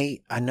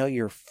 hey, I know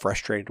you're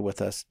frustrated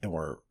with us and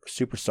we're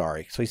super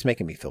sorry. So he's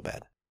making me feel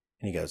bad.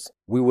 And he goes,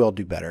 we will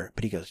do better.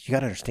 But he goes, you got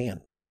to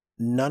understand,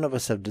 none of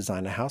us have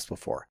designed a house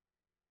before.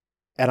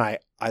 And I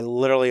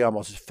literally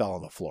almost fell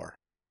on the floor.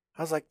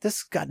 I was like,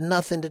 this has got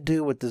nothing to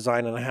do with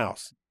designing a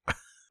house,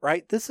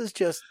 right? This is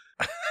just,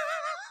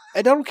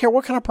 I don't care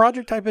what kind of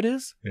project type it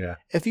is. Yeah.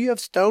 If you have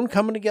stone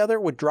coming together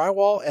with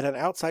drywall at an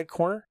outside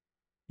corner,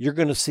 you're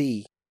going to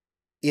see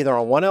either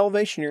on one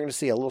elevation, you're going to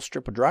see a little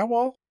strip of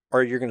drywall,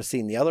 or you're going to see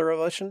in the other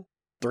elevation,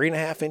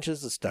 3.5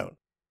 inches of stone,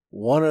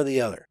 one or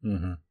the other.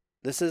 Mm-hmm.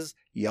 This is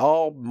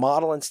y'all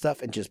modeling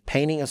stuff and just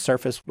painting a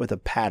surface with a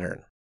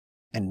pattern.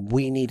 And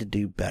we need to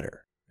do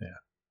better. Yeah.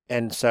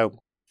 And so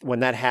when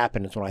that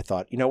happened is when I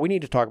thought, we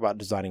need to talk about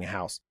designing a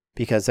house,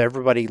 because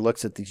everybody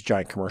looks at these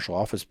giant commercial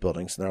office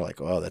buildings and they're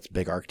like, oh, that's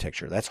big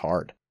architecture. That's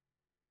hard.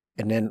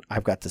 And then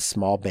I've got this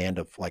small band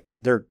of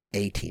they're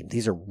A-team.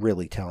 These are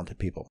really talented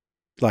people.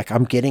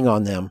 I'm getting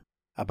on them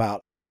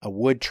about a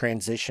wood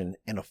transition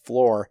in a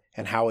floor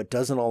and how it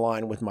doesn't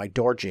align with my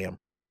door jamb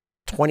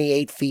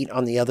 28 feet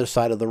on the other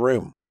side of the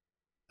room.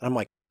 And I'm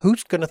like,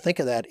 who's going to think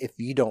of that if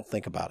you don't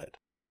think about it?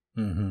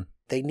 Mm-hmm.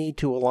 They need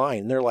to align.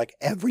 And they're like,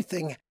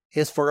 everything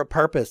is for a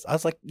purpose. I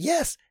was like,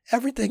 yes,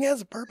 everything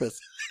has a purpose.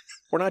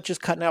 We're not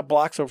just cutting out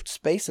blocks of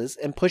spaces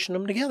and pushing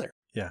them together.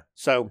 Yeah.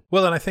 So,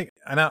 well, and I think,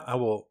 and I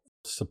will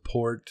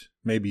support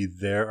maybe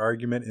their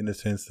argument in the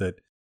sense that,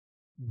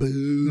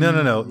 boo.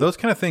 No. Those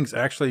kind of things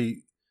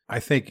actually, I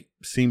think,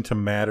 seem to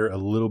matter a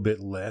little bit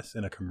less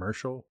in a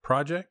commercial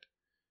project.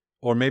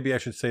 Or maybe I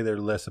should say they're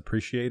less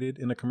appreciated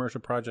in a commercial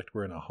project,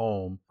 where in a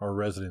home or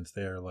residence,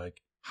 they're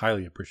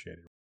highly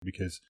appreciated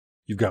because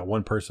you've got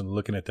one person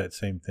looking at that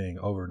same thing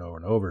over and over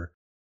and over.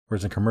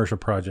 Whereas in commercial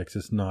projects,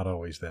 it's not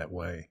always that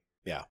way.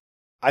 Yeah.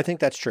 I think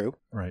that's true.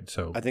 Right.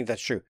 So I think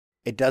that's true.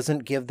 It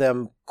doesn't give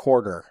them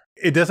quarter.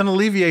 It doesn't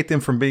alleviate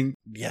them from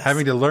Yes.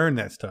 having to learn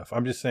that stuff.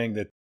 I'm just saying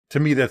that to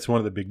me, that's one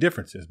of the big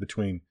differences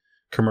between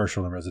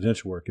commercial and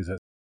residential work is that,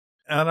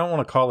 and I don't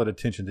want to call it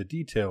attention to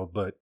detail,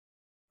 but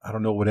I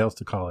don't know what else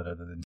to call it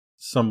other than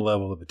some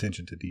level of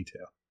attention to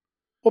detail.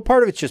 Well,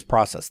 part of it's just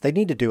process. They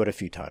need to do it a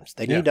few times.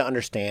 They need to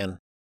understand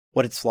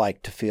what it's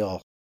like to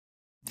feel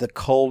the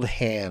cold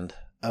hand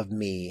of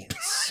me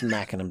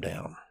smacking them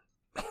down.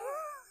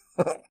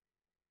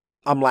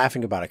 I'm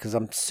laughing about it because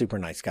I'm a super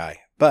nice guy.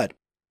 But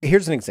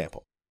here's an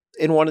example.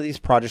 In one of these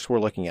projects we're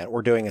looking at,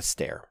 we're doing a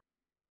stair.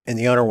 And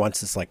the owner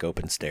wants this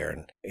open stair,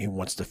 and he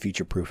wants to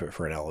future-proof it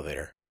for an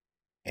elevator.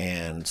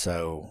 And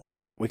so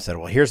we said,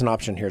 well, here's an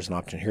option, here's an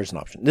option, here's an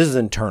option. This is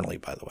internally,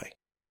 by the way.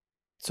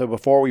 So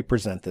before we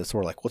present this,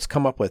 we're like, let's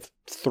come up with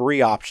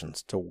 3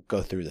 options to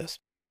go through this.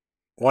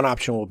 One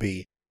option will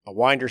be a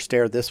winder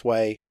stair this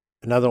way.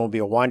 Another one will be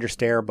a winder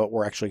stair, but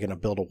we're actually going to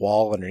build a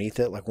wall underneath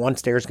it. One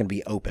stair is going to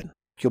be open.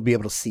 You'll be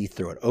able to see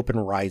through it. Open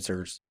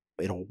risers.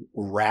 It'll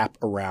wrap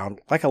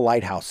around like a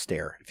lighthouse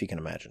stair, if you can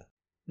imagine.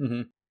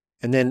 Mm-hmm.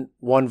 And then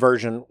one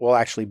version, we'll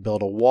actually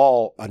build a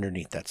wall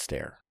underneath that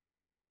stair.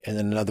 And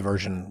then another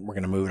version, we're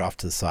going to move it off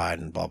to the side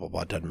and blah, blah,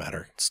 blah. It doesn't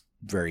matter. It's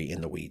very in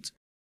the weeds.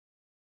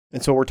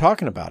 And so we're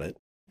talking about it.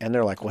 And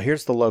they're like, well,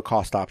 here's the low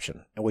cost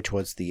option, which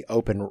was the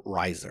open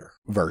riser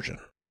version.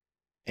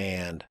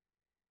 And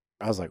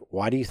I was like,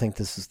 why do you think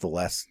this is the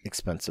less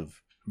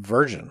expensive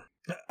version?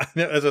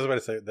 As I was about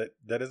to say,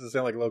 that doesn't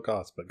sound like low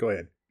cost, but go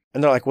ahead.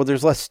 And they're like, well,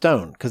 there's less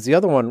stone. Because the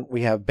other one,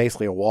 we have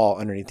basically a wall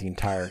underneath the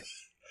entire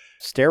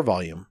stair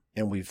volume.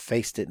 And we've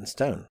faced it in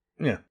stone.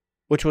 Yeah.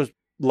 Which was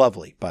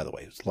lovely, by the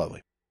way. It was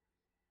lovely.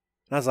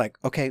 And I was like,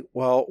 okay,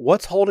 well,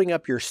 what's holding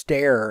up your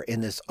stair in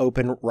this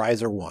open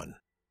riser one?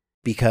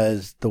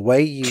 Because the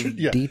way you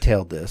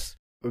detailed this,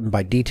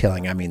 by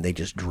detailing, I mean they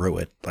just drew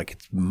it like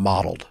it's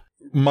modeled.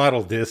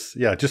 Modeled this.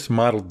 Yeah, just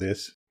modeled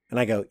this. And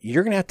I go,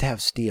 you're going to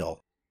have steel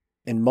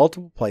in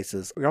multiple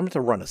places. I'm going to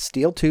run a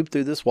steel tube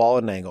through this wall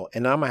at an angle,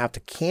 and I'm going to have to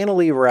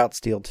cantilever out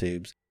steel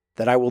tubes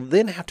that I will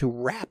then have to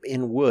wrap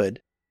in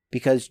wood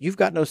because you've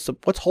got no,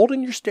 what's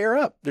holding your stair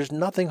up? There's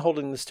nothing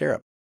holding the stair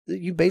up.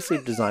 You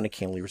basically designed a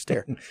cantilever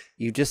stair.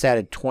 You just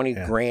added 20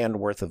 grand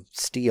worth of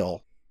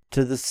steel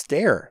to the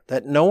stair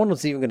that no one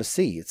was even going to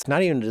see. It's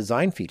not even a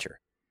design feature.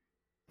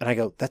 And I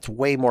go, that's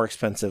way more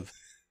expensive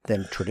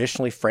than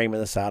traditionally framing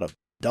this out of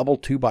double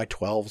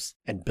 2x12s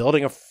and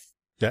building a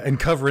Yeah, and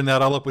covering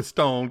that all up with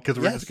stone because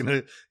we're just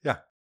going to,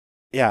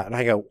 Yeah, and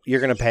I go,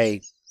 you're going to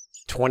pay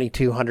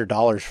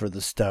 $2,200 for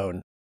the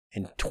stone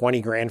and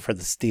 $20,000 for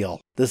the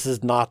steel. This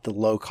is not the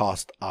low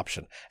cost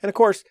option. And of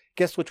course,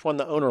 guess which one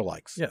the owner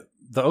likes? Yeah,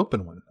 the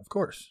open one, of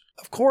course.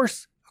 Of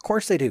course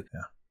they do.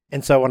 Yeah.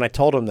 And so when I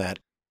told him that,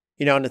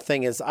 and the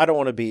thing is, I don't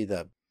want to be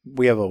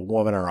we have a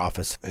woman in our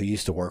office who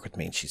used to work with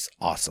me, and she's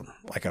awesome.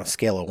 Like on a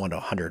scale of 1 to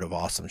 100 of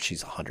awesome,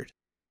 she's 100.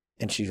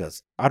 And she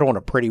goes, I don't want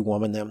to pretty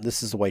woman them.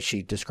 This is the way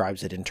she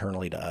describes it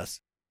internally to us.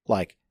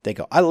 Like, they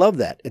go, I love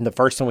that. And the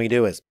first thing we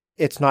do is,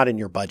 it's not in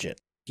your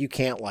budget. You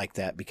can't like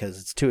that because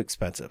it's too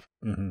expensive.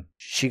 Mm-hmm.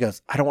 She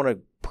goes, I don't want to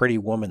pretty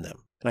woman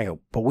them. And I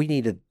go, but we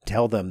need to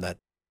tell them that.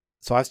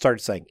 So I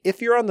started saying,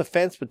 if you're on the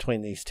fence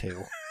between these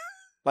two,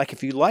 like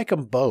if you like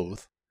them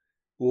both,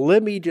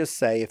 let me just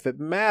say, if it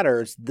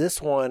matters,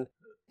 this one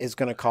is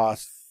going to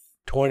cost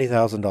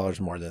 $20,000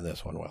 more than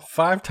this one will.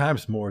 5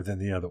 times more than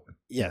the other one.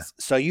 Yes.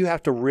 So you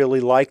have to really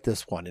like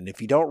this one. And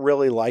if you don't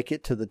really like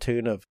it to the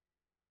tune of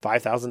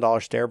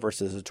 $5,000 stair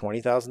versus a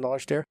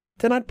 $20,000 stair,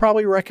 then I'd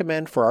probably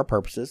recommend for our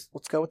purposes,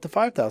 let's go with the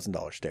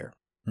 $5,000 stair.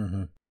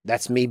 Mm-hmm.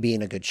 That's me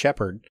being a good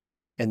shepherd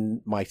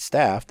and my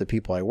staff, the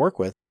people I work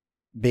with,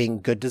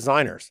 being good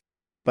designers.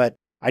 But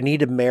I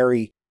need to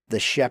marry the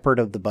shepherd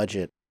of the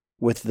budget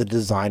with the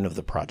design of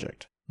the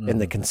project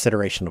and the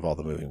consideration of all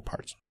the moving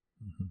parts.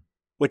 Mm-hmm.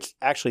 Which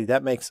actually,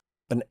 that makes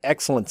an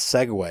excellent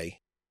segue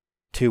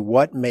to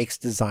what makes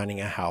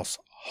designing a house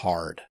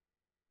hard,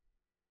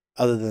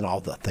 other than all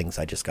the things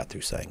I just got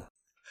through saying.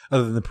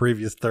 Other than the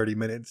previous 30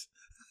 minutes.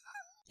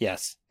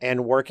 Yes.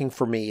 And working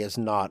for me is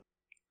not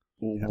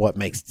what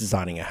makes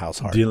designing a house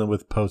hard. Dealing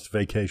with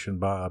post-vacation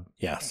Bob.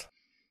 Yes.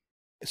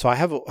 So I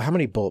have, how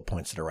many bullet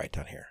points did I write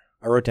down here?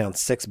 I wrote down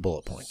 6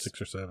 bullet points.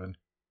 6 or 7.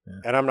 Yeah.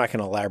 And I'm not going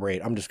to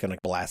elaborate. I'm just going to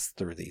blast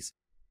through these.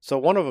 So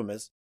one of them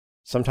is,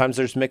 sometimes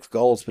there's mixed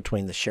goals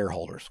between the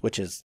shareholders, which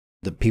is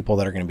the people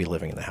that are going to be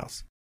living in the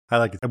house. I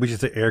like it. We should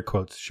say air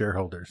quotes,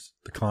 shareholders,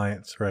 the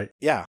clients, right?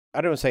 Yeah.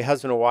 I don't say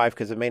husband and wife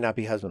because it may not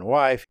be husband and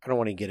wife. I don't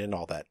want to get into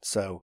all that.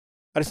 So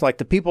I just like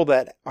the people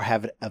that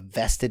have a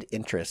vested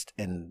interest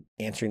in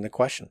answering the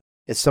question.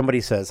 If somebody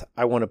says,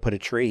 I want to put a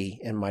tree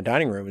in my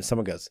dining room, and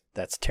someone goes,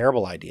 that's a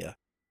terrible idea.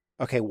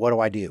 Okay, what do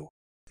I do?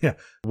 Yeah.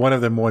 One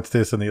of them wants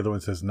this and the other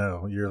one says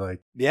no. You're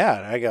like, yeah.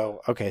 And I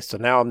go, okay, so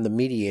now I'm the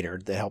mediator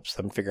that helps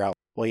them figure out,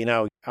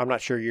 well, I'm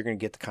not sure you're going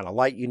to get the kind of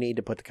light you need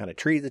to put the kind of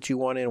tree that you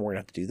want in. We're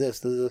going to have to do this.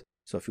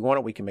 So if you want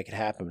it, we can make it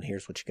happen. And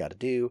here's what you got to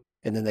do.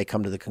 And then they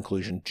come to the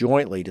conclusion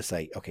jointly to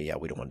say, okay, yeah,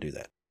 we don't want to do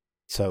that.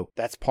 So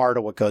that's part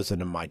of what goes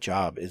into my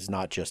job, is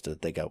not just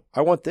that they go,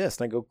 I want this.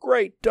 And I go,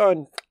 great,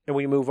 done. And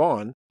we move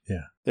on.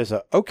 Yeah. There's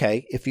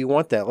okay, if you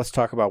want that, let's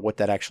talk about what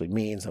that actually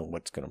means and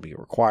what's going to be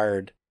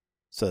required,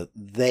 so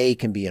they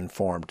can be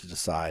informed to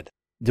decide,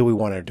 do we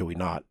want it or do we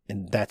not?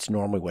 And that's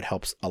normally what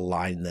helps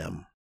align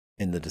them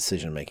in the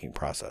decision-making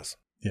process.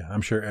 Yeah,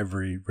 I'm sure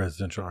every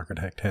residential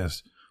architect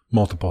has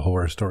multiple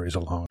horror stories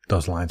along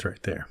those lines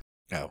right there.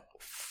 Oh,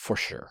 for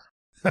sure.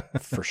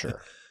 For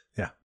sure.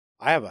 Yeah.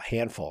 I have a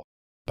handful,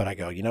 but I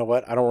go, you know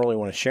what? I don't really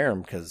want to share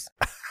them because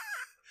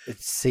it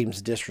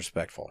seems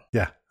disrespectful.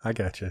 Yeah, I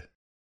got you.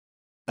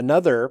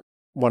 Another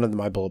one of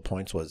my bullet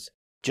points was,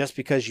 just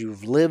because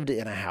you've lived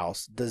in a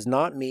house does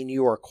not mean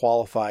you are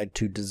qualified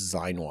to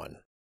design one.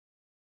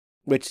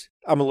 Which,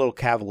 I'm a little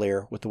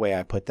cavalier with the way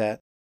I put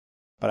that.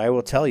 But I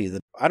will tell you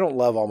that I don't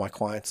love all my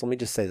clients. Let me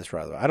just say this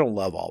rather. I don't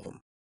love all of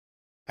them.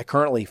 I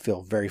currently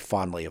feel very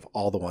fondly of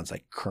all the ones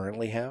I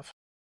currently have.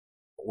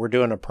 We're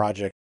doing a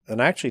project,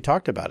 and I actually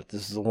talked about it.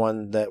 This is the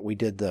one that we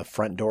did, the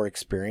front door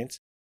experience.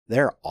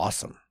 They're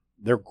awesome.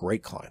 They're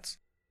great clients.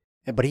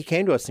 But he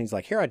came to us and he's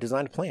like, here, I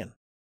designed a plan.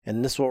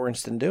 And this is what we're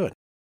interested in doing.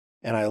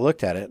 And I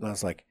looked at it and I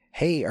was like,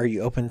 hey, are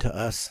you open to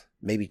us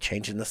maybe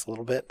changing this a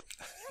little bit?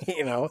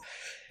 Yeah.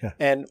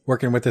 And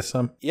working with this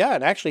some? Yeah.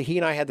 And actually, he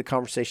and I had the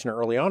conversation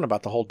early on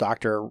about the whole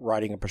doctor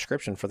writing a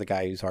prescription for the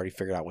guy who's already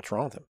figured out what's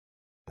wrong with him.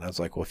 And I was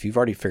like, well, if you've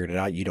already figured it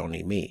out, you don't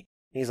need me.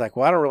 And he's like,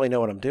 well, I don't really know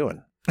what I'm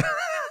doing.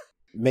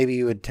 Maybe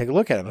you would take a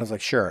look at it. And I was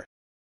like, sure.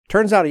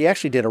 Turns out he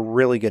actually did a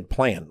really good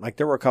plan. Like,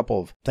 there were a couple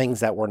of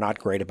things that were not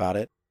great about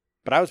it.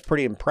 But I was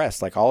pretty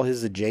impressed. Like, all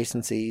his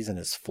adjacencies and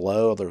his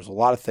flow, there was a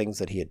lot of things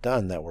that he had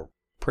done that were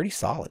pretty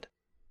solid.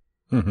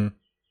 Mm-hmm.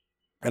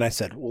 And I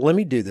said, well, let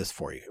me do this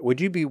for you.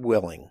 Would you be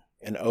willing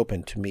and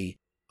open to me?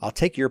 I'll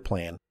take your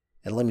plan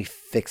and let me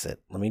fix it.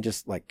 Let me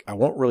just, I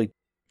won't really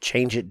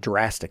change it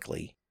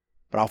drastically,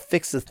 but I'll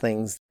fix the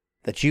things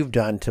that you've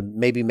done to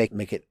maybe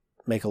make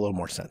a little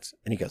more sense.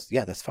 And he goes,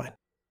 yeah, that's fine.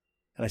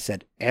 And I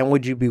said, and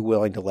would you be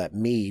willing to let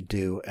me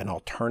do an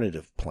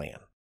alternative plan?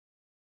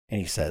 And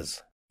he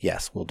says,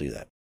 yes, we'll do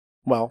that.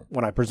 Well,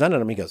 when I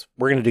presented him, he goes,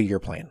 we're going to do your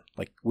plan.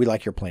 We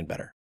like your plan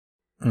better.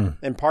 Mm.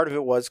 And part of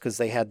it was because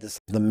they had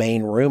the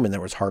main room and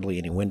there was hardly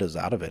any windows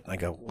out of it. And I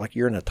go,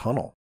 you're in a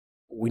tunnel.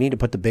 We need to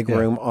put the big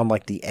room on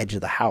the edge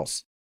of the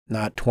house,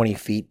 not 20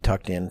 feet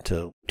tucked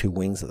into 2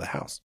 wings of the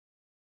house.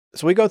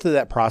 So we go through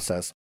that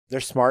process. They're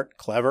smart,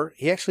 clever.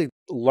 He actually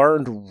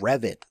learned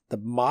Revit. The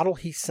model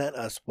he sent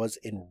us was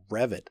in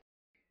Revit.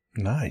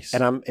 Nice.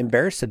 And I'm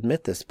embarrassed to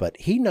admit this, but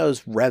he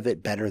knows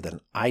Revit better than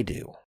I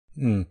do.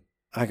 Mm.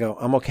 I go,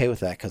 I'm okay with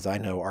that because I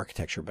know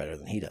architecture better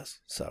than he does.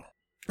 So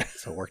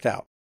it worked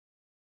out.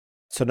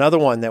 So another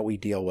one that we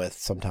deal with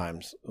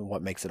sometimes,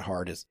 what makes it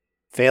hard is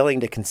failing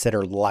to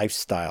consider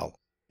lifestyle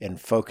and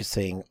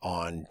focusing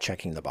on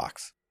checking the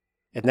box.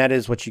 And that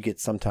is what you get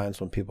sometimes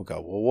when people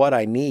go, well, what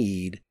I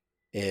need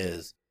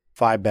is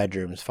 5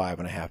 bedrooms,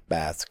 5.5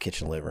 baths,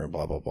 kitchen, living room,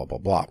 blah, blah, blah, blah,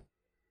 blah.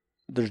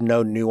 There's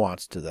no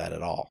nuance to that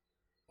at all.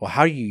 Well,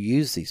 how do you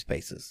use these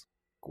spaces?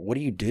 What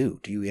do you do?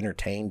 Do you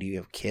entertain? Do you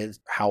have kids?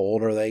 How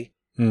old are they?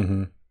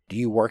 Mm-hmm. Do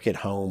you work at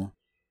home?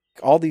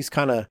 All these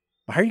kind of,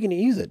 how are you going to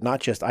use it? Not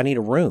just, I need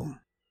a room.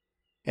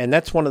 And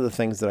that's one of the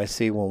things that I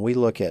see when we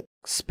look at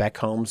spec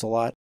homes a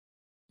lot.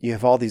 You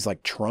have all these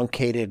like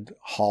truncated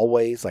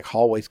hallways, like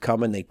hallways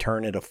come and they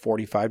turn at a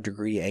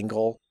 45-degree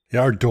angle.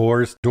 Yeah, our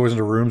doors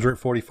into rooms are at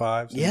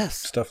 45. Yes.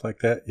 Stuff like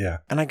that. Yeah.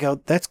 And I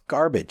go, that's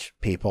garbage,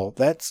 people.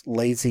 That's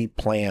lazy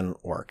plan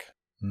work.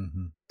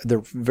 Mm-hmm. There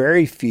are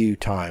very few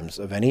times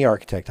of any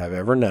architect I've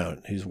ever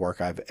known whose work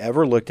I've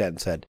ever looked at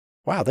and said,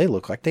 wow, they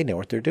look like they know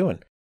what they're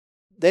doing.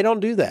 They don't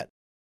do that.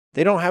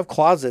 They don't have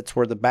closets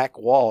where the back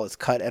wall is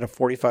cut at a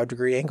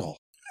 45-degree angle.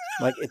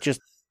 Like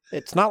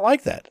it's not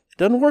like that. It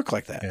doesn't work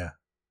like that. Yeah.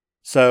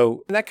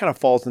 So that kind of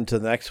falls into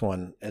the next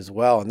one as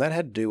well. And that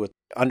had to do with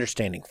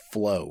understanding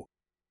flow,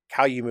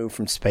 how you move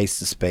from space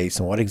to space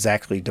and what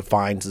exactly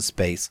defines a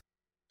space,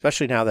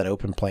 especially now that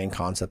open plan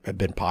concept had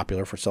been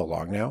popular for so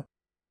long now.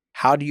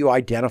 How do you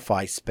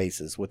identify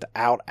spaces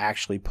without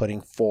actually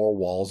putting 4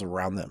 walls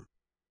around them?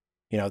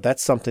 You know,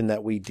 that's something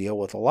that we deal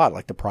with a lot,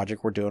 like the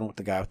project we're doing with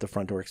the guy with the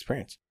front door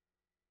experience.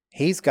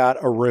 He's got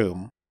a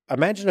room.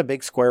 Imagine a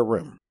big square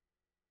room.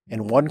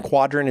 And one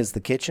quadrant is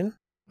the kitchen.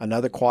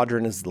 Another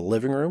quadrant is the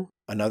living room.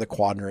 Another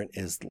quadrant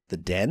is the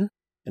den.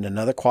 And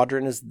another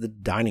quadrant is the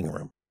dining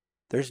room.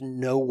 There's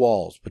no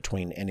walls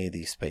between any of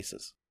these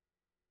spaces.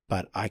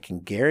 But I can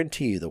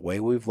guarantee you the way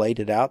we've laid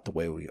it out, the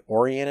way we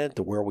orient it,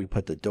 the where we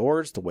put the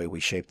doors, the way we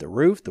shape the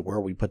roof, the where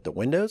we put the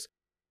windows,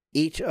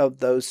 each of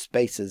those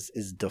spaces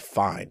is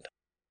defined.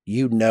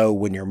 You know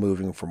when you're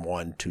moving from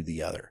one to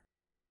the other.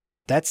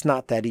 That's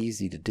not that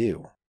easy to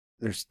do.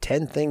 There's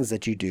 10 things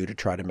that you do to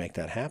try to make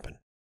that happen.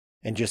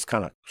 And just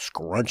kind of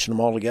scrunching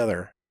them all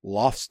together,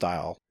 loft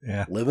style,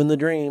 living the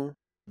dream,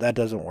 that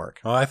doesn't work.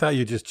 Oh, I thought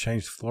you just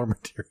changed floor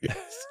materials.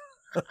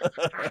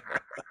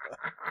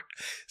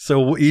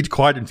 So each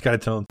quadrant's got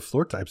its own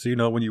floor type. So, you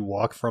know, when you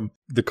walk from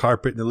the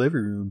carpet in the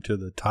living room to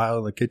the tile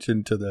in the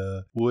kitchen to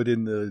the wood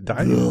in the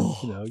dining room,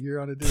 you know, you're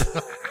on a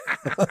different.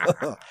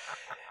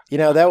 You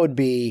know, that would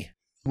be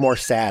more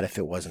sad if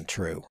it wasn't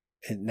true.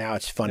 And now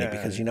it's funny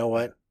because you know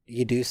what?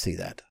 You do see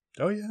that.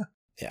 Oh, yeah.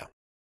 Yeah.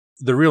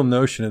 The real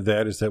notion of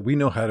that is that we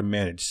know how to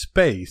manage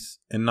space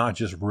and not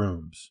just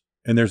rooms.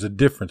 And there's a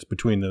difference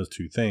between those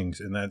two things.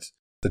 And that's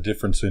the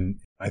difference in,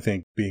 I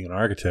think, being an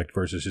architect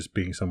versus just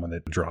being someone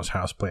that draws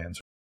house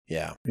plans.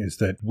 Yeah. Is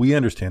that we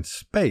understand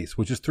space,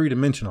 which is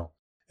 3-dimensional,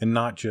 and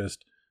not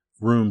just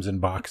rooms and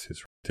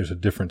boxes. There's a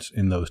difference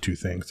in those two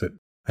things that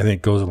I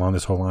think goes along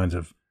this whole lines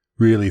of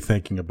really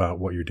thinking about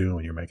what you're doing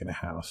when you're making a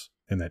house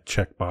and that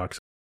checkbox.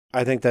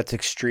 I think that's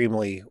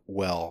extremely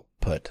well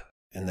put,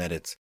 in that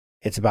it's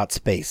about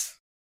space.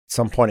 At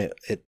some point,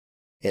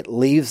 it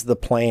leaves the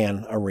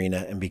plan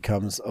arena and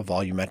becomes a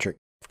volumetric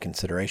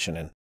consideration,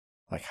 and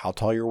like how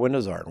tall your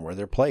windows are and where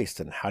they're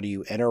placed, and how do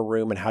you enter a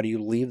room and how do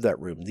you leave that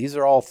room. These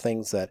are all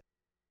things that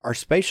are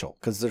spatial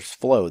because there's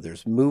flow,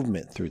 there's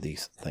movement through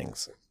these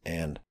things.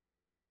 And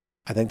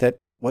I think that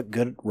what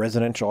good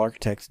residential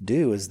architects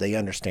do is they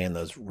understand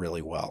those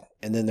really well.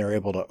 And then they're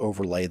able to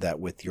overlay that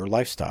with your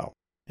lifestyle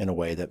in a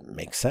way that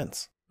makes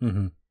sense.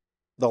 Mm-hmm.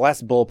 The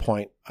last bullet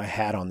point I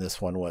had on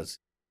this one was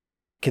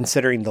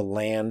considering the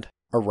land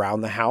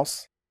around the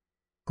house,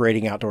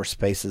 creating outdoor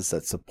spaces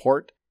that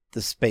support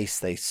the space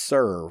they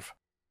serve,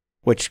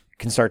 which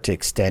can start to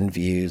extend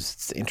views.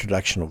 It's the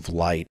introduction of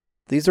light.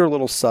 These are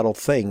little subtle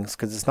things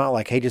because it's not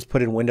like, hey, just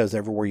put in windows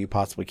everywhere you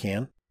possibly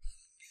can.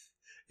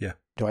 Yeah.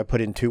 Do I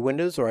put in 2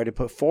 windows or do I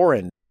put 4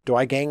 in? Do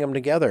I gang them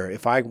together?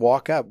 If I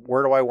walk up,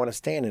 where do I want to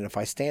stand? And if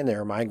I stand there,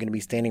 am I going to be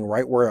standing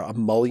right where a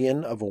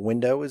mullion of a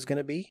window is going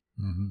to be?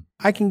 Mm-hmm.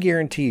 I can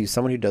guarantee you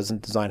someone who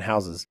doesn't design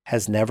houses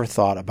has never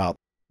thought about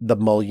the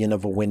mullion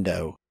of a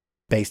window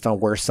based on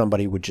where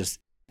somebody would just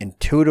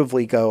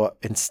intuitively go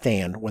and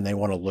stand when they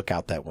want to look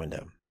out that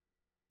window.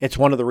 It's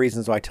one of the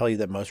reasons why I tell you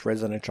that most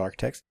residential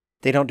architects,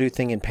 they don't do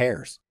things in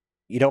pairs.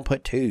 You don't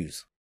put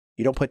 2s.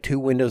 You don't put 2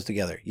 windows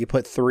together. You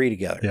put 3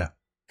 together. Yeah.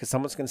 Because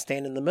someone's going to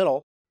stand in the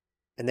middle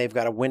and they've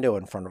got a window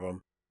in front of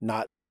them,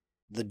 not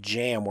the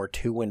jam where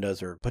 2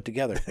 windows are put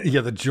together.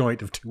 Yeah, the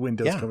joint of 2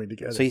 windows coming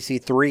together. So you see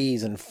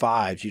 3s and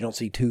 5s. You don't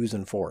see 2s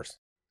and 4s.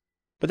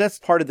 But that's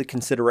part of the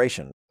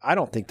consideration. I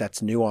don't think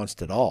that's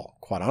nuanced at all,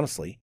 quite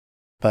honestly.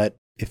 But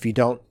if you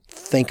don't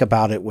think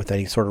about it with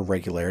any sort of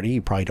regularity,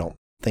 you probably don't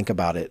think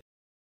about it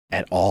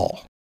at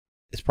all.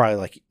 It's probably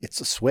like it's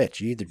a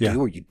switch. You either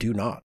do or you do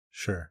not.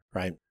 Sure.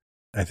 Right?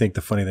 I think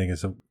the funny thing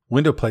is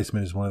window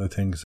placement is one of the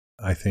things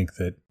I think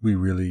that we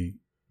really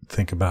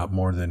think about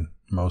more than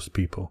most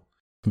people.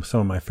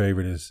 Some of my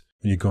favorite is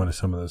when you go into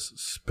some of those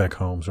spec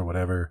homes or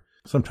whatever.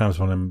 Sometimes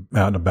when I'm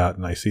out and about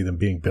and I see them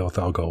being built,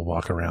 I'll go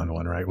walk around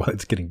one, right, while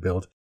it's getting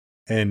built.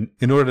 And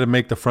in order to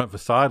make the front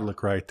facade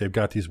look right, they've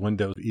got these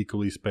windows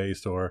equally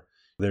spaced, or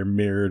they're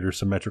mirrored or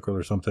symmetrical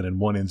or something, and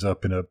one ends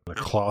up in a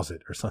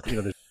closet or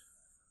something.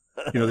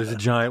 There's a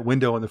giant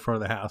window in the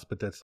front of the house, but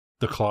that's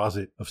the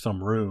closet of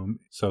some room.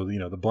 So,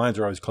 the blinds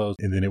are always closed,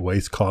 and then it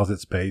wastes closet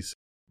space.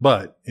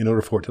 But in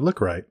order for it to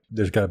look right,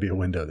 there's got to be a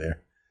window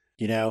there.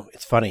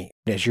 It's funny.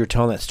 As you were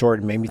telling that story,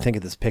 it made me think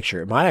of this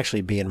picture. It might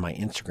actually be in my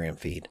Instagram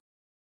feed.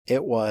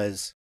 It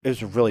was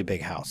a really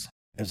big house.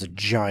 It was a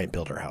giant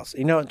builder house.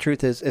 The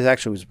truth is, it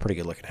actually was a pretty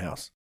good looking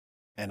house.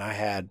 And I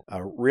had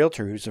a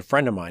realtor who's a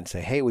friend of mine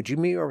say, hey, would you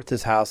meet over at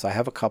this house? I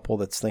have a couple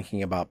that's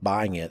thinking about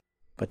buying it,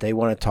 but they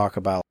want to talk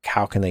about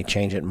how can they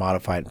change it,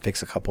 modify it, and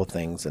fix a couple of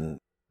things. And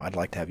I'd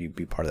like to have you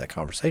be part of that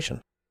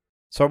conversation.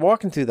 So I'm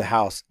walking through the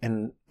house,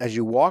 and as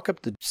you walk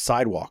up the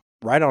sidewalk,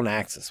 right on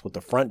axis with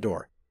the front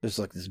door, there's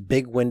like this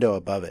big window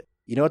above it.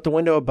 You know what the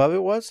window above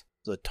it was?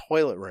 It was a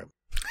toilet room.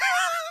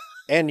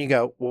 And you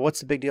go, well, what's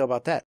the big deal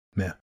about that?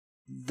 Yeah.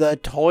 The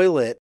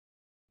toilet,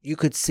 you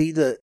could see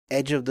the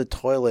edge of the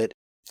toilet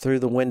through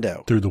the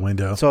window. Through the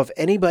window. So if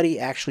anybody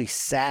actually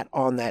sat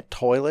on that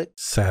toilet,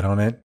 sat on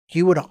it,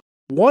 you would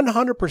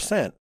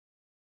 100%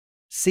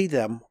 see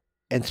them,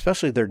 and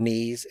especially their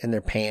knees and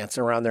their pants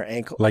around their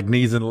ankle. Like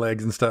knees and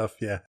legs and stuff,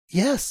 yeah.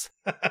 Yes.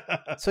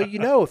 So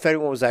if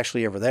anyone was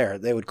actually ever there,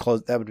 they would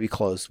close. That would be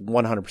closed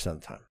 100% of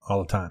the time.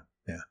 All the time,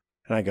 yeah.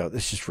 And I go,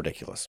 this is just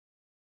ridiculous.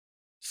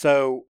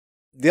 So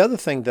the other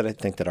thing that I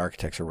think that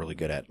architects are really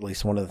good at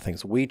least one of the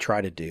things we try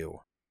to do,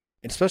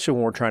 especially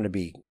when we're trying to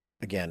be,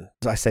 again,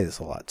 I say this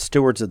a lot,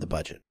 stewards of the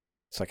budget.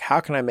 It's like, how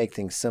can I make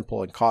things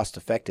simple and cost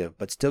effective,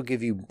 but still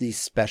give you these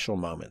special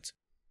moments?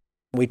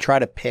 We try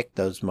to pick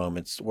those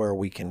moments where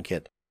we can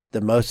get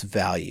the most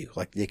value,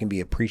 like they can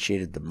be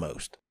appreciated the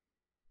most,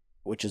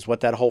 which is what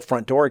that whole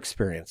front door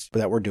experience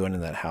that we're doing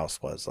in that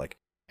house was. Like,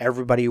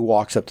 everybody who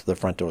walks up to the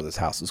front door of this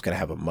house is going to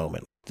have a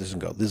moment. This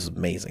is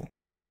amazing.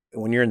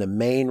 When you're in the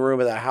main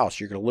room of that house,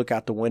 you're going to look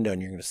out the window and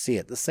you're going to see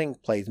it. This thing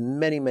plays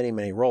many, many,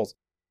 many roles.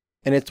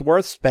 And it's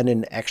worth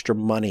spending extra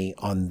money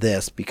on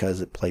this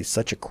because it plays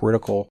such a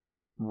critical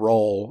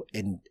role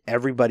in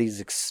everybody's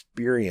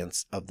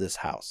experience of this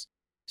house.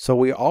 So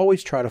we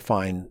always try to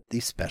find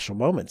these special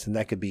moments, and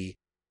that could be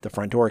the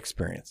front door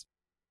experience.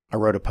 I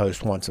wrote a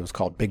post once, it was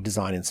called Big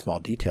Design in Small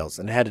Details,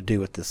 and it had to do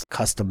with this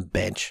custom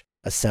bench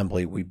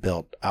assembly we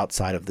built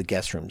outside of the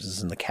guest rooms. This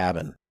is in the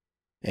cabin.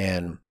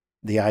 And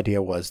the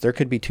idea was there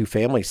could be two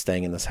families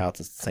staying in this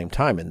house at the same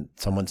time, and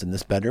someone's in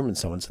this bedroom and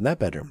someone's in that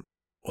bedroom.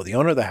 Well, the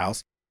owner of the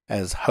house,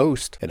 as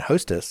host and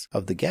hostess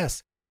of the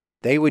guests,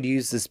 they would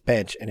use this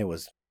bench, and it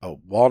was a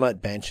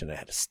walnut bench, and it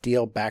had a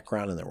steel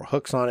background, and there were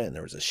hooks on it, and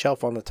there was a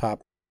shelf on the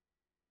top.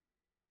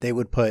 They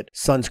would put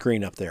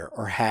sunscreen up there,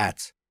 or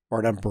hats,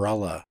 or an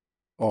umbrella,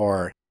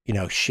 or,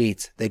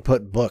 sheets. They'd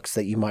put books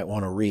that you might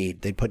want to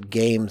read. They'd put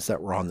games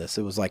that were on this.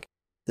 It was like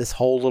this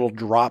whole little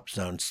drop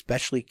zone,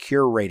 specially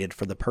curated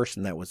for the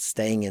person that was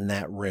staying in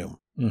that room.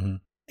 Mm-hmm.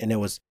 And it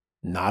was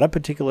not a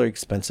particularly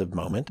expensive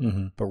moment,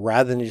 but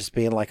rather than just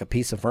being like a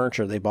piece of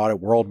furniture they bought at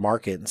World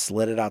Market and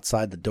slid it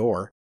outside the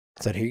door,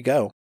 said, here you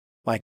go.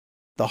 Like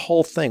the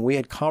whole thing, we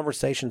had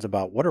conversations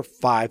about what are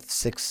 5,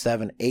 6,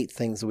 7, 8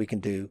 things that we can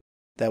do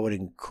that would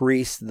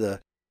increase the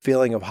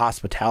feeling of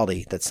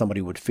hospitality that somebody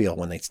would feel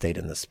when they stayed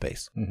in this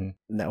space. Mm-hmm.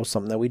 And that was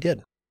something that we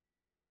did.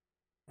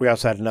 We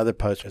also had another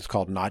post. It's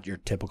called Not Your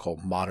Typical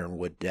Modern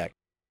Wood Deck.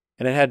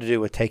 And it had to do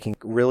with taking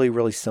really,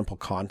 really simple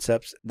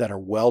concepts that are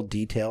well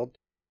detailed,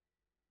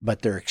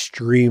 but they're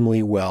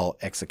extremely well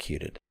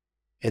executed.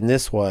 And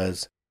this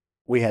was,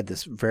 we had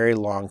this very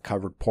long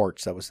covered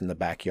porch that was in the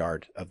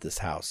backyard of this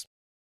house.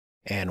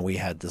 And we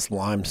had this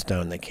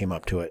limestone that came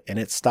up to it, and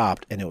it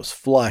stopped, and it was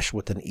flush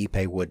with an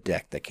Ipe wood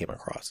deck that came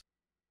across.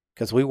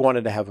 Because we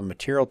wanted to have a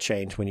material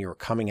change when you were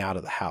coming out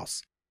of the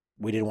house.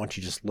 We didn't want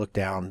you to just look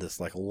down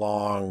this like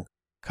long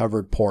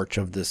covered porch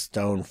of this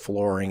stone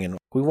flooring, and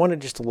we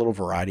wanted just a little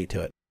variety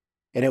to it.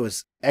 And it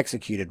was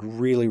executed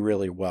really,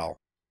 really well.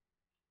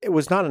 It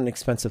was not an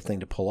expensive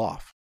thing to pull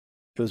off.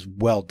 It was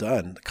well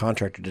done. The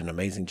contractor did an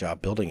amazing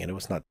job building it. It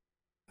was not,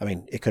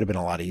 it could have been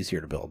a lot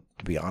easier to build,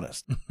 to be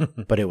honest.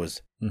 But it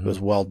was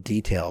well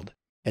detailed,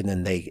 and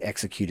then they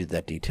executed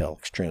that detail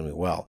extremely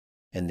well.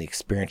 And the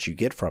experience you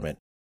get from it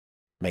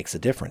makes a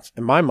difference.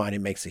 In my mind, it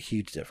makes a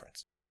huge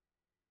difference.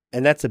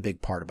 And that's a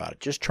big part about it.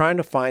 Just trying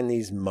to find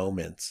these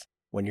moments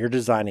when you're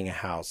designing a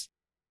house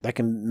that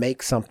can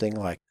make something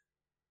like,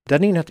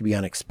 doesn't even have to be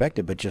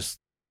unexpected, but just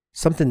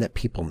something that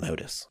people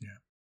notice. Yeah.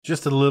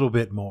 Just a little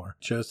bit more.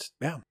 Just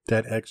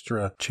that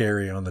extra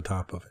cherry on the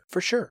top of it.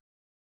 For sure.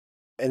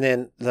 And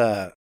then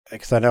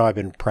because I know I've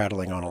been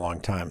prattling on a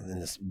long time in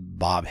this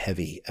Bob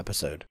Heavy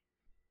episode.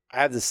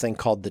 I have this thing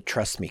called the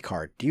Trust Me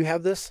card. Do you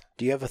have this?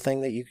 Do you have a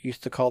thing that you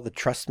used to call the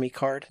Trust Me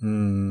card?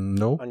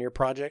 Nope. On your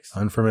projects?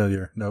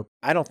 Unfamiliar. Nope.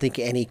 I don't think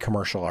any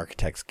commercial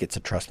architects gets a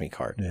Trust Me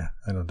card. Yeah,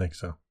 I don't think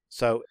so.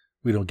 So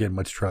we don't get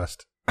much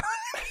trust.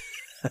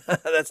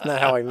 That's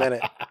not how I meant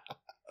it.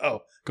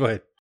 Oh, go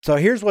ahead. So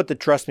here's what the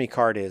Trust Me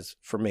card is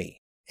for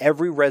me.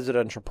 Every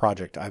residential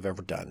project I've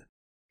ever done,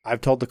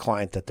 I've told the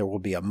client that there will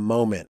be a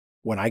moment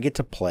when I get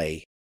to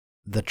play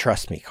the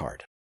Trust Me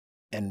card.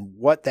 And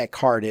what that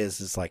card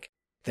is like,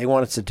 they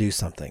want us to do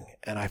something,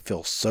 and I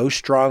feel so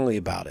strongly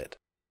about it.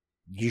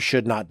 You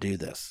should not do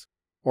this,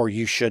 or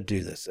you should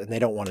do this, and they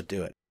don't want to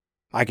do it.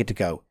 I get to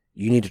go,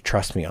 you need to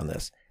trust me on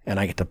this, and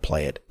I get to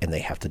play it, and they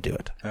have to do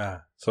it.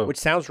 So Which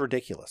sounds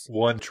ridiculous.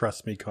 One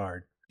Trust Me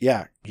card.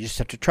 Yeah, you just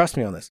have to trust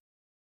me on this.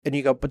 And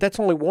you go, but that's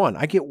only one.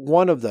 I get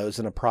one of those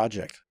in a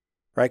project,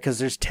 right? Because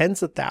there's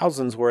tens of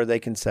thousands where they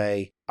can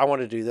say, I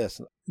want to do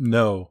this.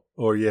 No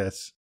or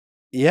yes.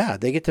 Yeah,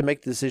 they get to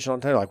make the decision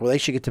on time. Like, well, they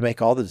should get to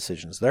make all the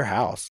decisions. Their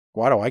house.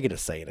 Why do I get a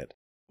say in it?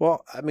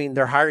 Well, I mean,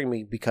 they're hiring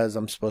me because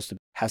I'm supposed to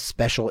have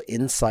special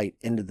insight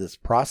into this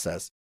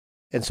process.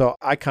 And so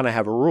I kind of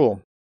have a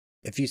rule.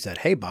 If you said,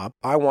 hey, Bob,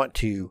 I want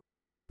to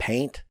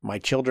paint my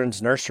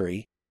children's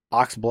nursery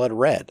oxblood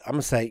red, I'm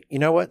going to say, you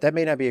know what? That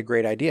may not be a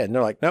great idea. And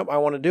they're like, nope, I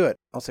want to do it.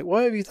 I'll say,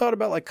 well, have you thought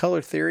about like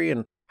color theory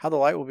and how the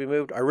light will be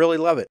moved? I really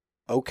love it.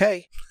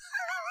 Okay.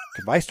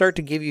 If I start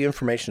to give you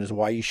information as to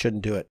why you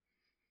shouldn't do it,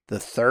 the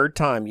third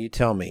time you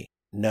tell me,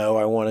 no,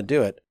 I want to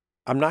do it,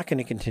 I'm not going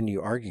to continue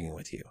arguing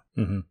with you.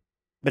 Mm-hmm.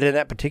 But in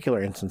that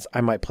particular instance,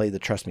 I might play the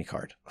Trust Me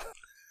card.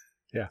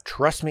 Yeah.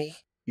 Trust me,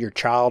 your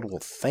child will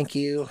thank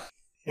you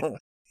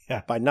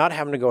by not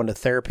having to go into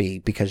therapy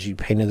because you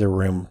painted their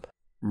room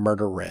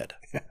murder red.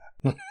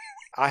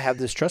 I have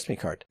this Trust Me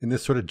card. In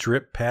this sort of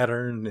drip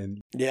pattern.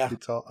 And Yeah.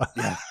 It's all.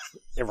 Yeah.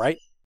 Right?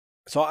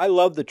 So I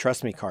love the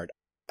Trust Me card.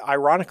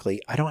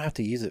 Ironically, I don't have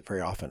to use it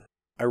very often.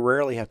 I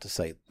rarely have to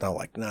say,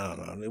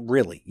 no,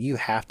 really, you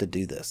have to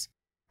do this.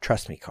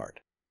 Trust Me card.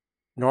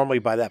 Normally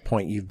by that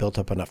point, you've built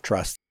up enough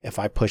trust. If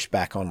I push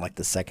back on like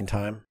the second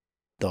time,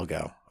 they'll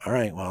go, all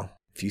right, well,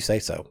 if you say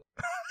so.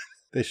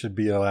 They should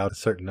be allowed a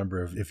certain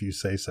number of if you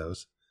say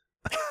so's.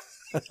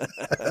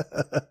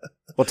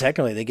 Well,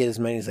 technically, they get as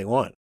many as they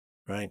want,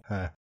 right?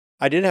 Huh.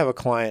 I did have a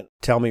client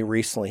tell me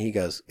recently, he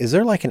goes, is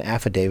there like an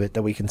affidavit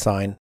that we can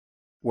sign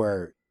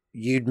where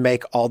you'd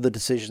make all the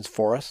decisions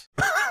for us?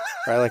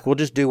 Right? Like, we'll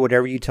just do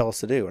whatever you tell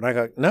us to do. And I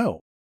go, no,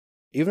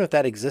 even if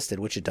that existed,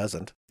 which it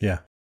doesn't. Yeah.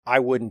 I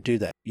wouldn't do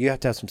that. You have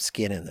to have some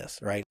skin in this,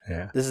 right?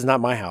 Yeah. This is not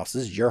my house.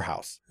 This is your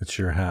house. It's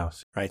your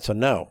house. Right? So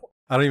no.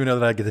 I don't even know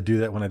that I get to do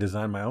that when I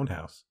design my own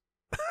house.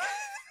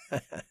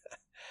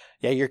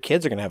 Yeah, your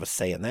kids are going to have a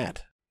say in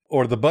that.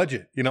 Or the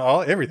budget,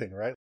 everything,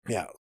 right?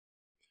 Yeah.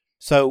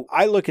 So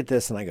I look at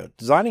this and I go,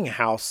 designing a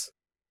house,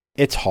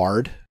 it's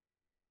hard.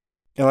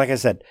 And like I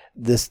said,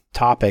 this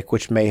topic,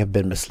 which may have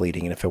been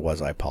misleading, and if it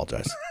was, I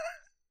apologize.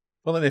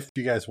 Well, then if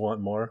you guys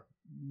want more,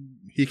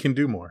 he can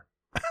do more.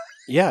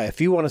 Yeah, if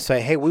you want to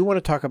say, hey, we want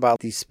to talk about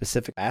these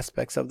specific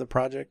aspects of the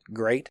project,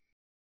 great.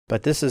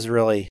 But this is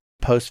really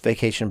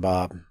post-vacation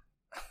Bob.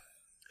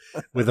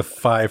 With a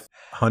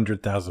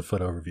 500,000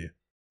 foot overview.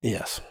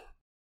 Yes.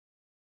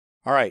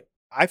 All right.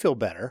 I feel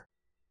better.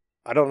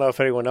 I don't know if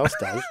anyone else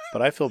does,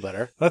 but I feel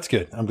better. That's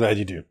good. I'm glad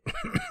you do.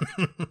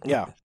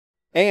 Yeah.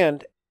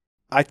 And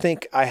I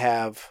think I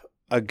have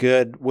a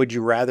good would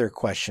you rather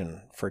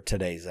question for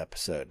today's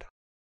episode.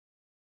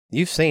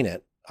 You've seen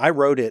it. I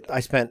wrote it. I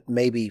spent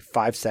maybe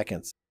 5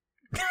 seconds.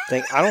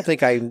 I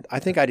think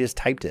I just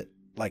typed it.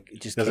 Like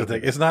it just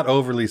it's not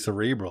overly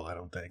cerebral, I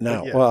don't think.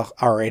 No. Yeah. Well,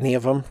 are any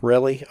of them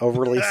really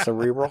overly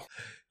cerebral?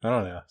 I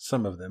don't know.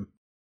 Some of them.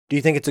 Do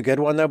you think it's a good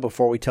one though,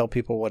 before we tell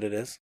people what it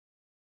is?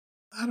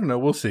 I don't know.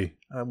 We'll see.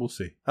 We'll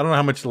see. I don't know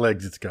how much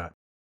legs it's got.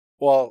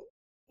 Well,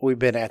 we've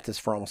been at this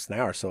for almost an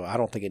hour, so I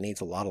don't think it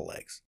needs a lot of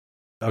legs.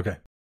 Okay.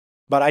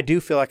 But I do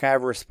feel like I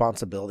have a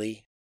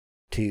responsibility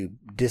to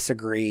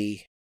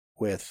disagree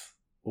with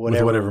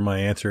whatever my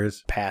answer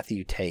is. Path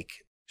you take.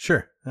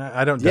 Sure.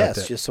 I don't doubt that.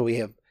 Yes, just so we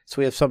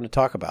have something to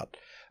talk about.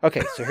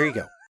 Okay, so here you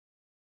go.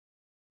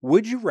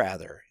 Would you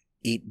rather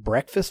eat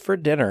breakfast for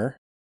dinner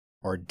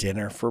or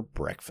dinner for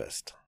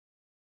breakfast?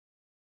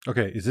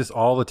 Okay, is this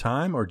all the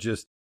time or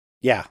just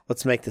Yeah,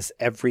 let's make this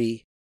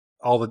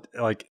all the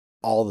time.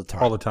 All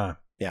the time.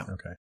 Yeah.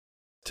 Okay.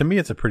 To me,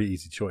 it's a pretty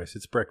easy choice.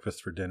 It's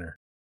breakfast for dinner.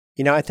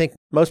 I think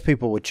most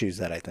people would choose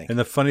that, I think. And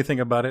the funny thing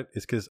about it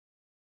is because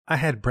I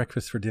had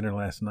breakfast for dinner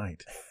last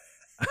night.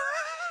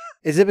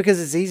 Is it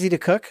because it's easy to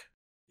cook?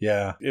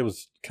 Yeah, it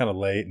was kind of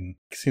late and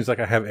it seems like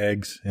I have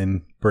eggs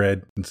and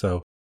bread. And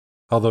so,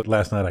 although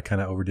last night I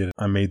kind of overdid it,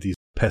 I made these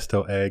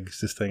pesto eggs,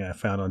 this thing I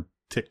found on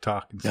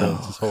TikTok. And so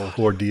it's this whole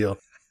ordeal.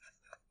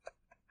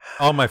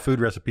 All my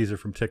food recipes are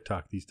from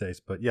TikTok these days.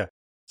 But yeah,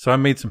 so I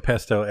made some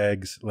pesto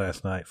eggs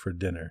last night for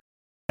dinner.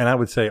 And I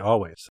would say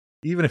always,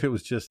 even if it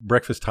was just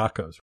breakfast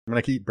tacos, I mean,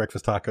 I could eat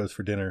breakfast tacos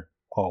for dinner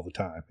all the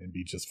time and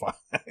be just fine.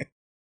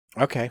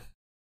 Okay.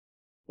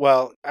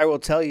 Well, I will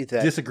tell you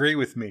that. Disagree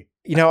with me.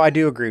 I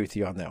do agree with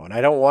you on that one.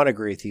 I don't want to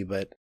agree with you,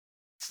 but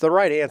it's the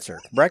right answer.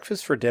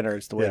 Breakfast for dinner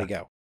is the way to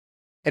go.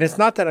 And it's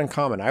not that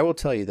uncommon. I will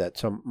tell you that.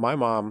 So my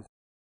mom,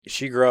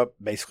 she grew up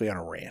basically on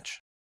a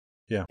ranch.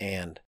 Yeah.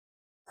 And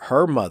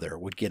her mother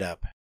would get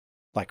up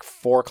like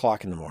 4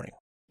 o'clock in the morning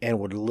and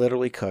would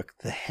literally cook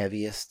the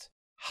heaviest,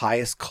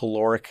 highest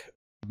caloric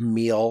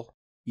meal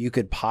you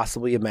could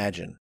possibly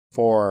imagine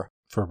for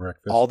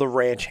breakfast. all the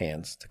ranch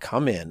hands to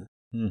come in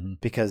Mm-hmm.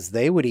 because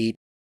they would eat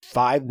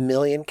 5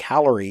 million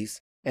calories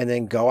and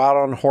then go out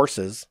on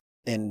horses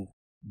and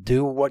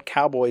do what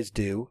cowboys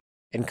do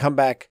and come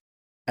back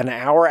an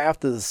hour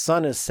after the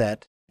sun is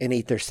set and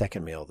eat their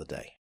second meal of the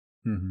day.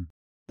 Mm-hmm.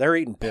 They're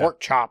eating pork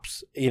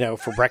chops,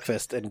 for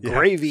breakfast and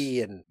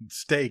gravy and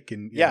steak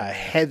and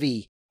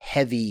heavy,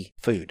 heavy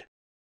food.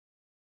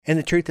 And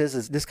the truth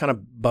is this kind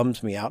of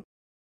bums me out.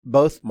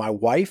 Both my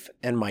wife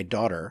and my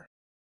daughter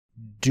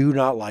do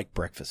not like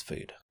breakfast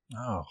food.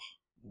 Oh.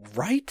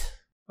 Right?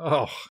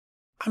 Oh.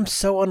 I'm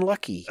so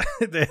unlucky.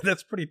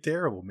 That's pretty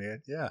terrible,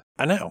 man. Yeah.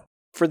 I know.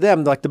 For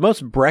them, like the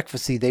most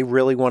breakfasty they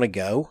really want to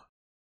go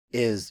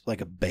is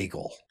like a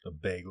bagel. A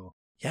bagel.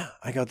 Yeah.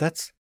 I go,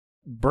 that's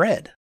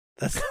bread.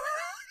 That's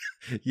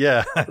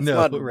yeah, I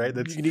know, right?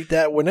 You can eat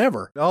that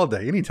whenever. All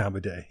day, any time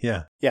of day.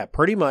 Yeah. Yeah,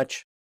 pretty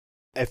much.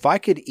 If I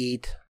could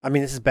eat, I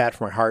mean, this is bad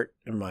for my heart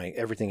and my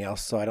everything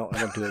else, so I don't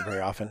do it very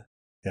often.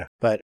 Yeah.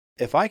 But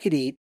if I could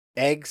eat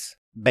eggs,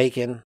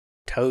 bacon,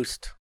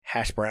 toast,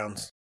 hash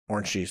browns,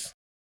 orange juice,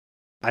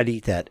 I'd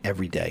eat that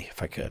every day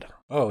if I could.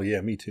 Oh,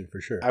 yeah, me too,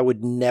 for sure. I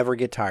would never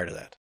get tired of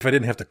that. If I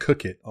didn't have to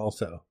cook it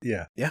also.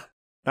 Yeah. Yeah.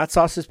 Not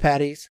sausage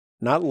patties,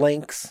 not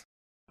links.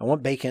 I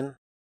want bacon.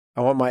 I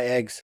want my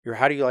eggs.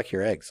 How do you like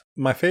your eggs?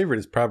 My favorite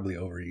is probably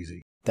over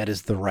easy. That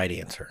is the right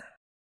answer.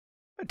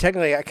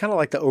 Technically, I kind of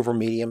like the over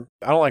medium.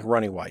 I don't like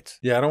runny whites.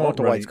 Yeah, I don't want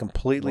the whites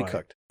completely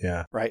cooked.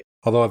 Yeah. Right?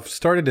 Although I've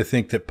started to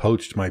think that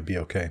poached might be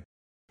okay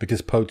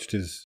because poached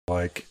is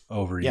like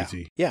over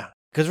easy. Yeah.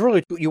 Because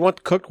really, you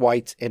want cooked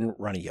whites and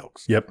runny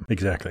yolks. Yep,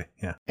 exactly.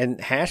 Yeah.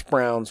 And hash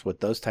browns with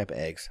those type of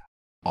eggs,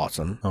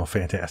 awesome. Oh,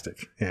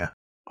 fantastic. Yeah.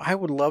 I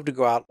would love to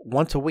go out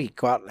once a week,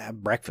 go out and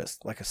have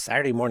breakfast. Like a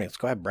Saturday morning, let's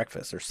go have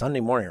breakfast, or Sunday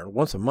morning, or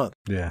once a month.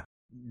 Yeah.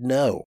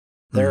 No.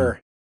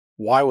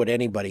 Why would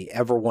anybody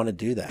ever want to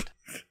do that?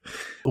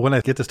 When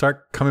I get to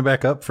start coming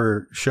back up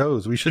for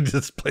shows, we should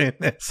just plan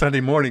that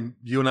Sunday morning.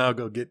 You and I'll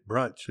go get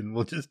brunch and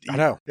we'll just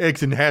eat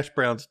eggs and hash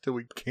browns till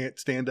we can't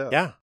stand up.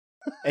 Yeah.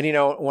 And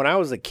when I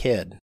was a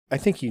kid, I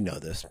think you know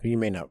this, but you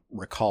may not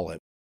recall it.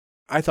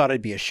 I thought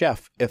I'd be a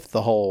chef if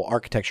the whole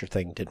architecture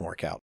thing didn't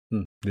work out.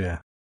 Yeah.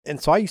 And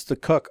so I used to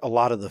cook a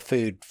lot of the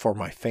food for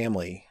my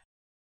family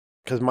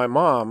because my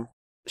mom,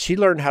 she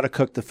learned how to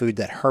cook the food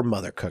that her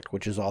mother cooked,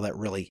 which is all that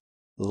really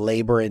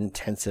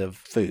labor-intensive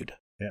food.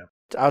 Yeah.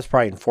 I was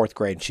probably in 4th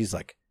grade and she's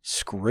like,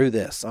 screw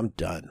this, I'm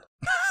done.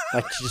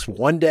 Like just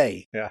one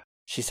day. Yeah.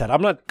 She said,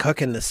 I'm not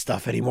cooking this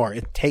stuff anymore.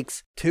 It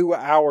takes 2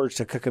 hours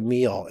to cook a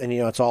meal. And,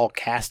 it's all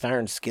cast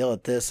iron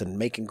skillet this and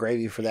making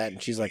gravy for that.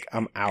 And she's like,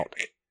 I'm out.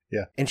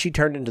 Yeah. And she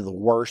turned into the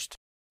worst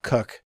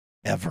cook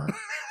ever.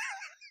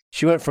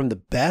 She went from the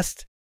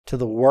best to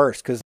the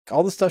worst because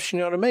all the stuff she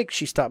knew how to make,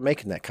 she stopped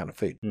making that kind of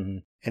food. Mm-hmm.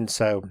 And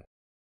so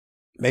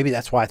maybe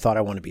that's why I thought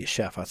I wanted to be a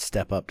chef. I'd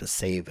step up to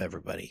save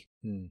everybody.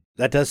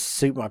 That does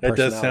suit my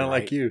personality. That does sound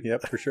like you.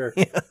 Yep, for sure.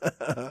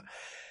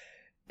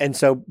 And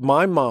so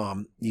my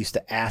mom used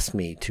to ask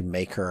me to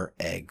make her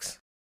eggs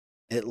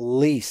at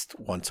least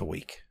once a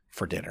week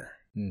for dinner.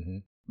 Mm-hmm.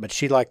 But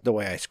she liked the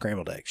way I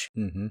scrambled eggs.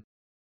 Mm-hmm.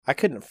 I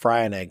couldn't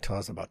fry an egg till I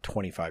was about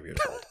 25 years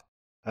old.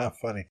 Oh,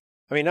 funny.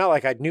 I mean, not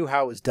like I knew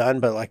how it was done,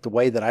 but like the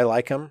way that I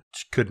like them.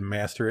 Just couldn't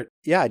master it.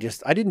 Yeah,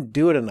 I didn't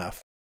do it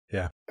enough.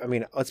 Yeah. I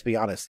mean, let's be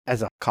honest.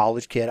 As a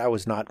college kid, I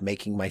was not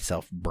making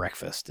myself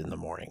breakfast in the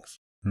mornings.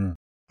 I'm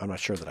not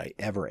sure that I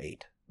ever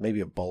ate.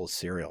 Maybe a bowl of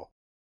cereal.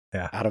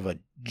 Yeah. Out of a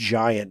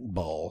giant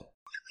bowl.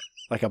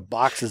 Like a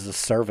box is a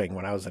serving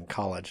when I was in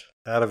college.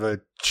 Out of a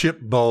chip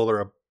bowl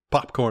or a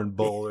popcorn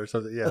bowl or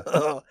something. Yeah.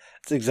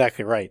 That's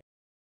exactly right.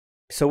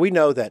 So we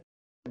know that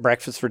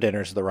breakfast for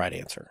dinner is the right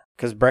answer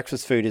because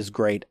breakfast food is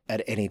great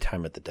at any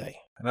time of the day.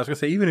 And I was going to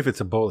say, even if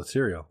it's a bowl of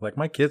cereal, like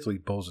my kids will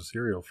eat bowls of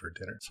cereal for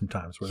dinner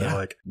sometimes where they're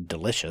like,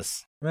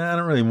 delicious. Man, I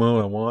don't really know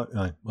what I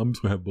want. I'm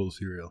just going to have a bowl of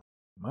cereal.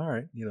 All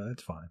right.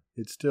 That's fine.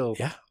 It's still.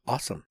 Yeah.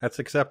 Awesome. That's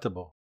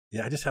acceptable.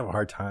 Yeah. I just have a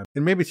hard time.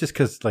 And maybe it's just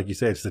because, like you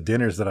say, it's the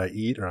dinners that I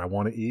eat or I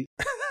want to eat.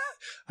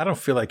 I don't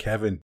feel like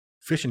having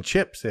fish and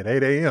chips at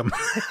 8 a.m.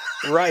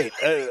 Right.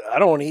 I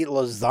don't want to eat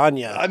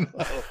lasagna. I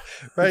know.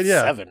 Right.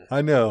 Yeah. 7.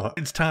 I know.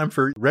 It's time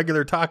for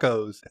regular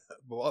tacos.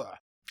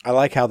 I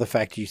like how the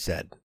fact you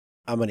said,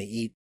 I'm going to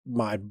eat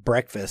my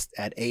breakfast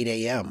at 8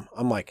 a.m.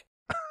 I'm like,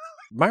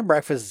 my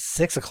breakfast is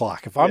 6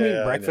 o'clock. If I'm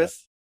eating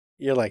breakfast,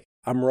 you're like,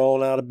 I'm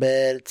rolling out of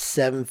bed at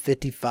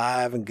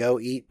 7:55 and go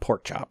eat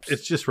pork chops.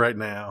 It's just right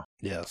now.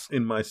 Yes.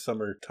 In my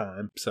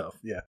summertime. So,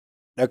 yeah.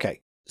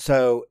 Okay.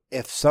 So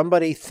if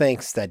somebody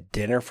thinks that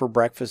dinner for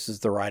breakfast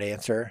is the right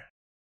answer,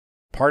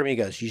 part of me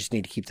goes, you just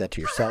need to keep that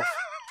to yourself.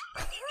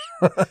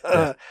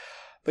 Yeah.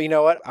 But you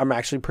know what? I'm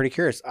actually pretty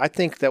curious. I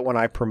think that when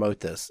I promote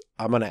this,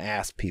 I'm going to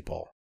ask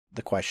people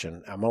the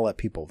question. I'm going to let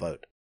people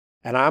vote.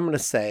 And I'm going to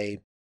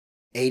say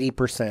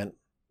 80%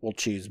 will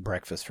choose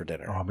breakfast for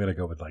dinner. Oh, I'm going to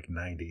go with like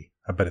 90.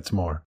 I bet it's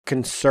more.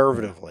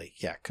 Conservatively.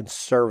 Yeah,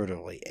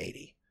 conservatively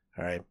 80.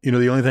 All right.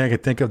 The only thing I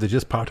could think of that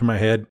just popped in my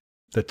head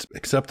that's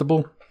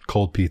acceptable,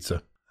 cold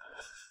pizza.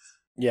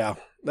 Yeah.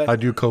 I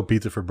do cold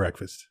pizza for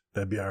breakfast.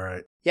 That'd be all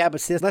right. Yeah,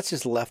 but see, that's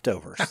just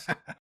leftovers.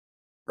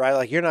 Right?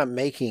 Like you're not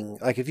making,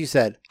 like if you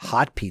said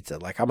hot pizza,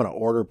 like I'm going to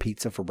order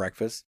pizza for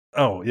breakfast.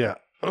 Oh, yeah.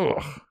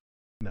 Ugh.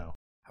 No.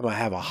 I'm going to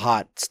have a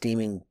hot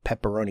steaming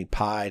pepperoni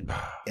pie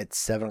at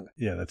 7.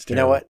 Yeah, that's terrible.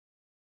 You know what?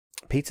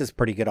 Pizza's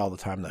pretty good all the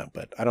time though,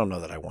 but I don't know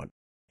that I want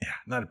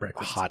not a a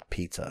breakfast. hot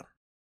pizza.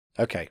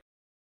 Okay.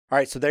 All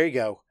right, so there you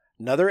go.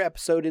 Another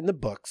episode in the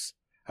books.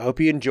 I hope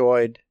you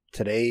enjoyed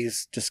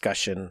today's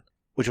discussion,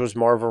 which was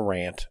more of a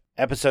rant.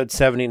 Episode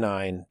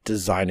 79,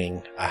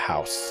 Designing a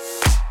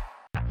House.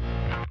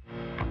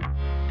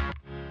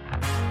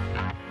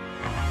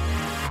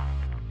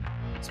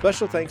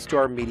 Special thanks to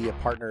our media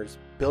partners,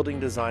 Building,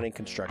 Design, and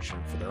Construction,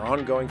 for their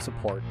ongoing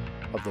support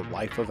of the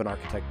Life of an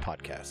Architect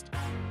podcast.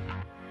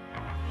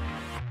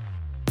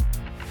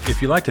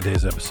 If you like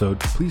today's episode,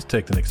 please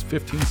take the next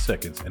 15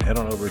 seconds and head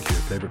on over to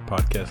your favorite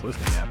podcast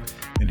listening app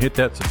and hit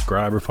that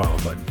subscribe or follow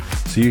button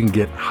so you can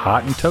get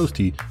hot and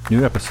toasty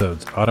new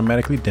episodes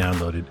automatically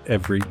downloaded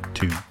every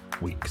 2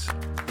 weeks.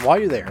 While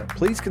you're there,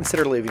 please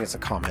consider leaving us a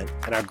comment,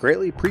 and I'd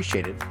greatly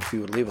appreciate it if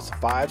you would leave us a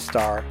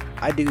 5-star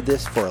I do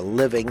this for a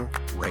living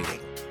rating.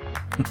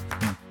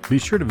 Be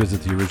sure to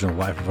visit the original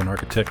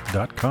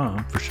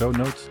lifeofanarchitect.com for show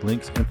notes,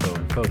 links, info,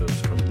 and photos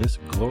from this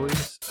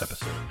glorious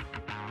episode.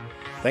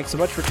 Thanks so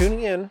much for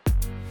tuning in.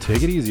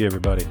 Take it easy,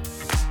 everybody.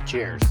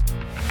 Cheers.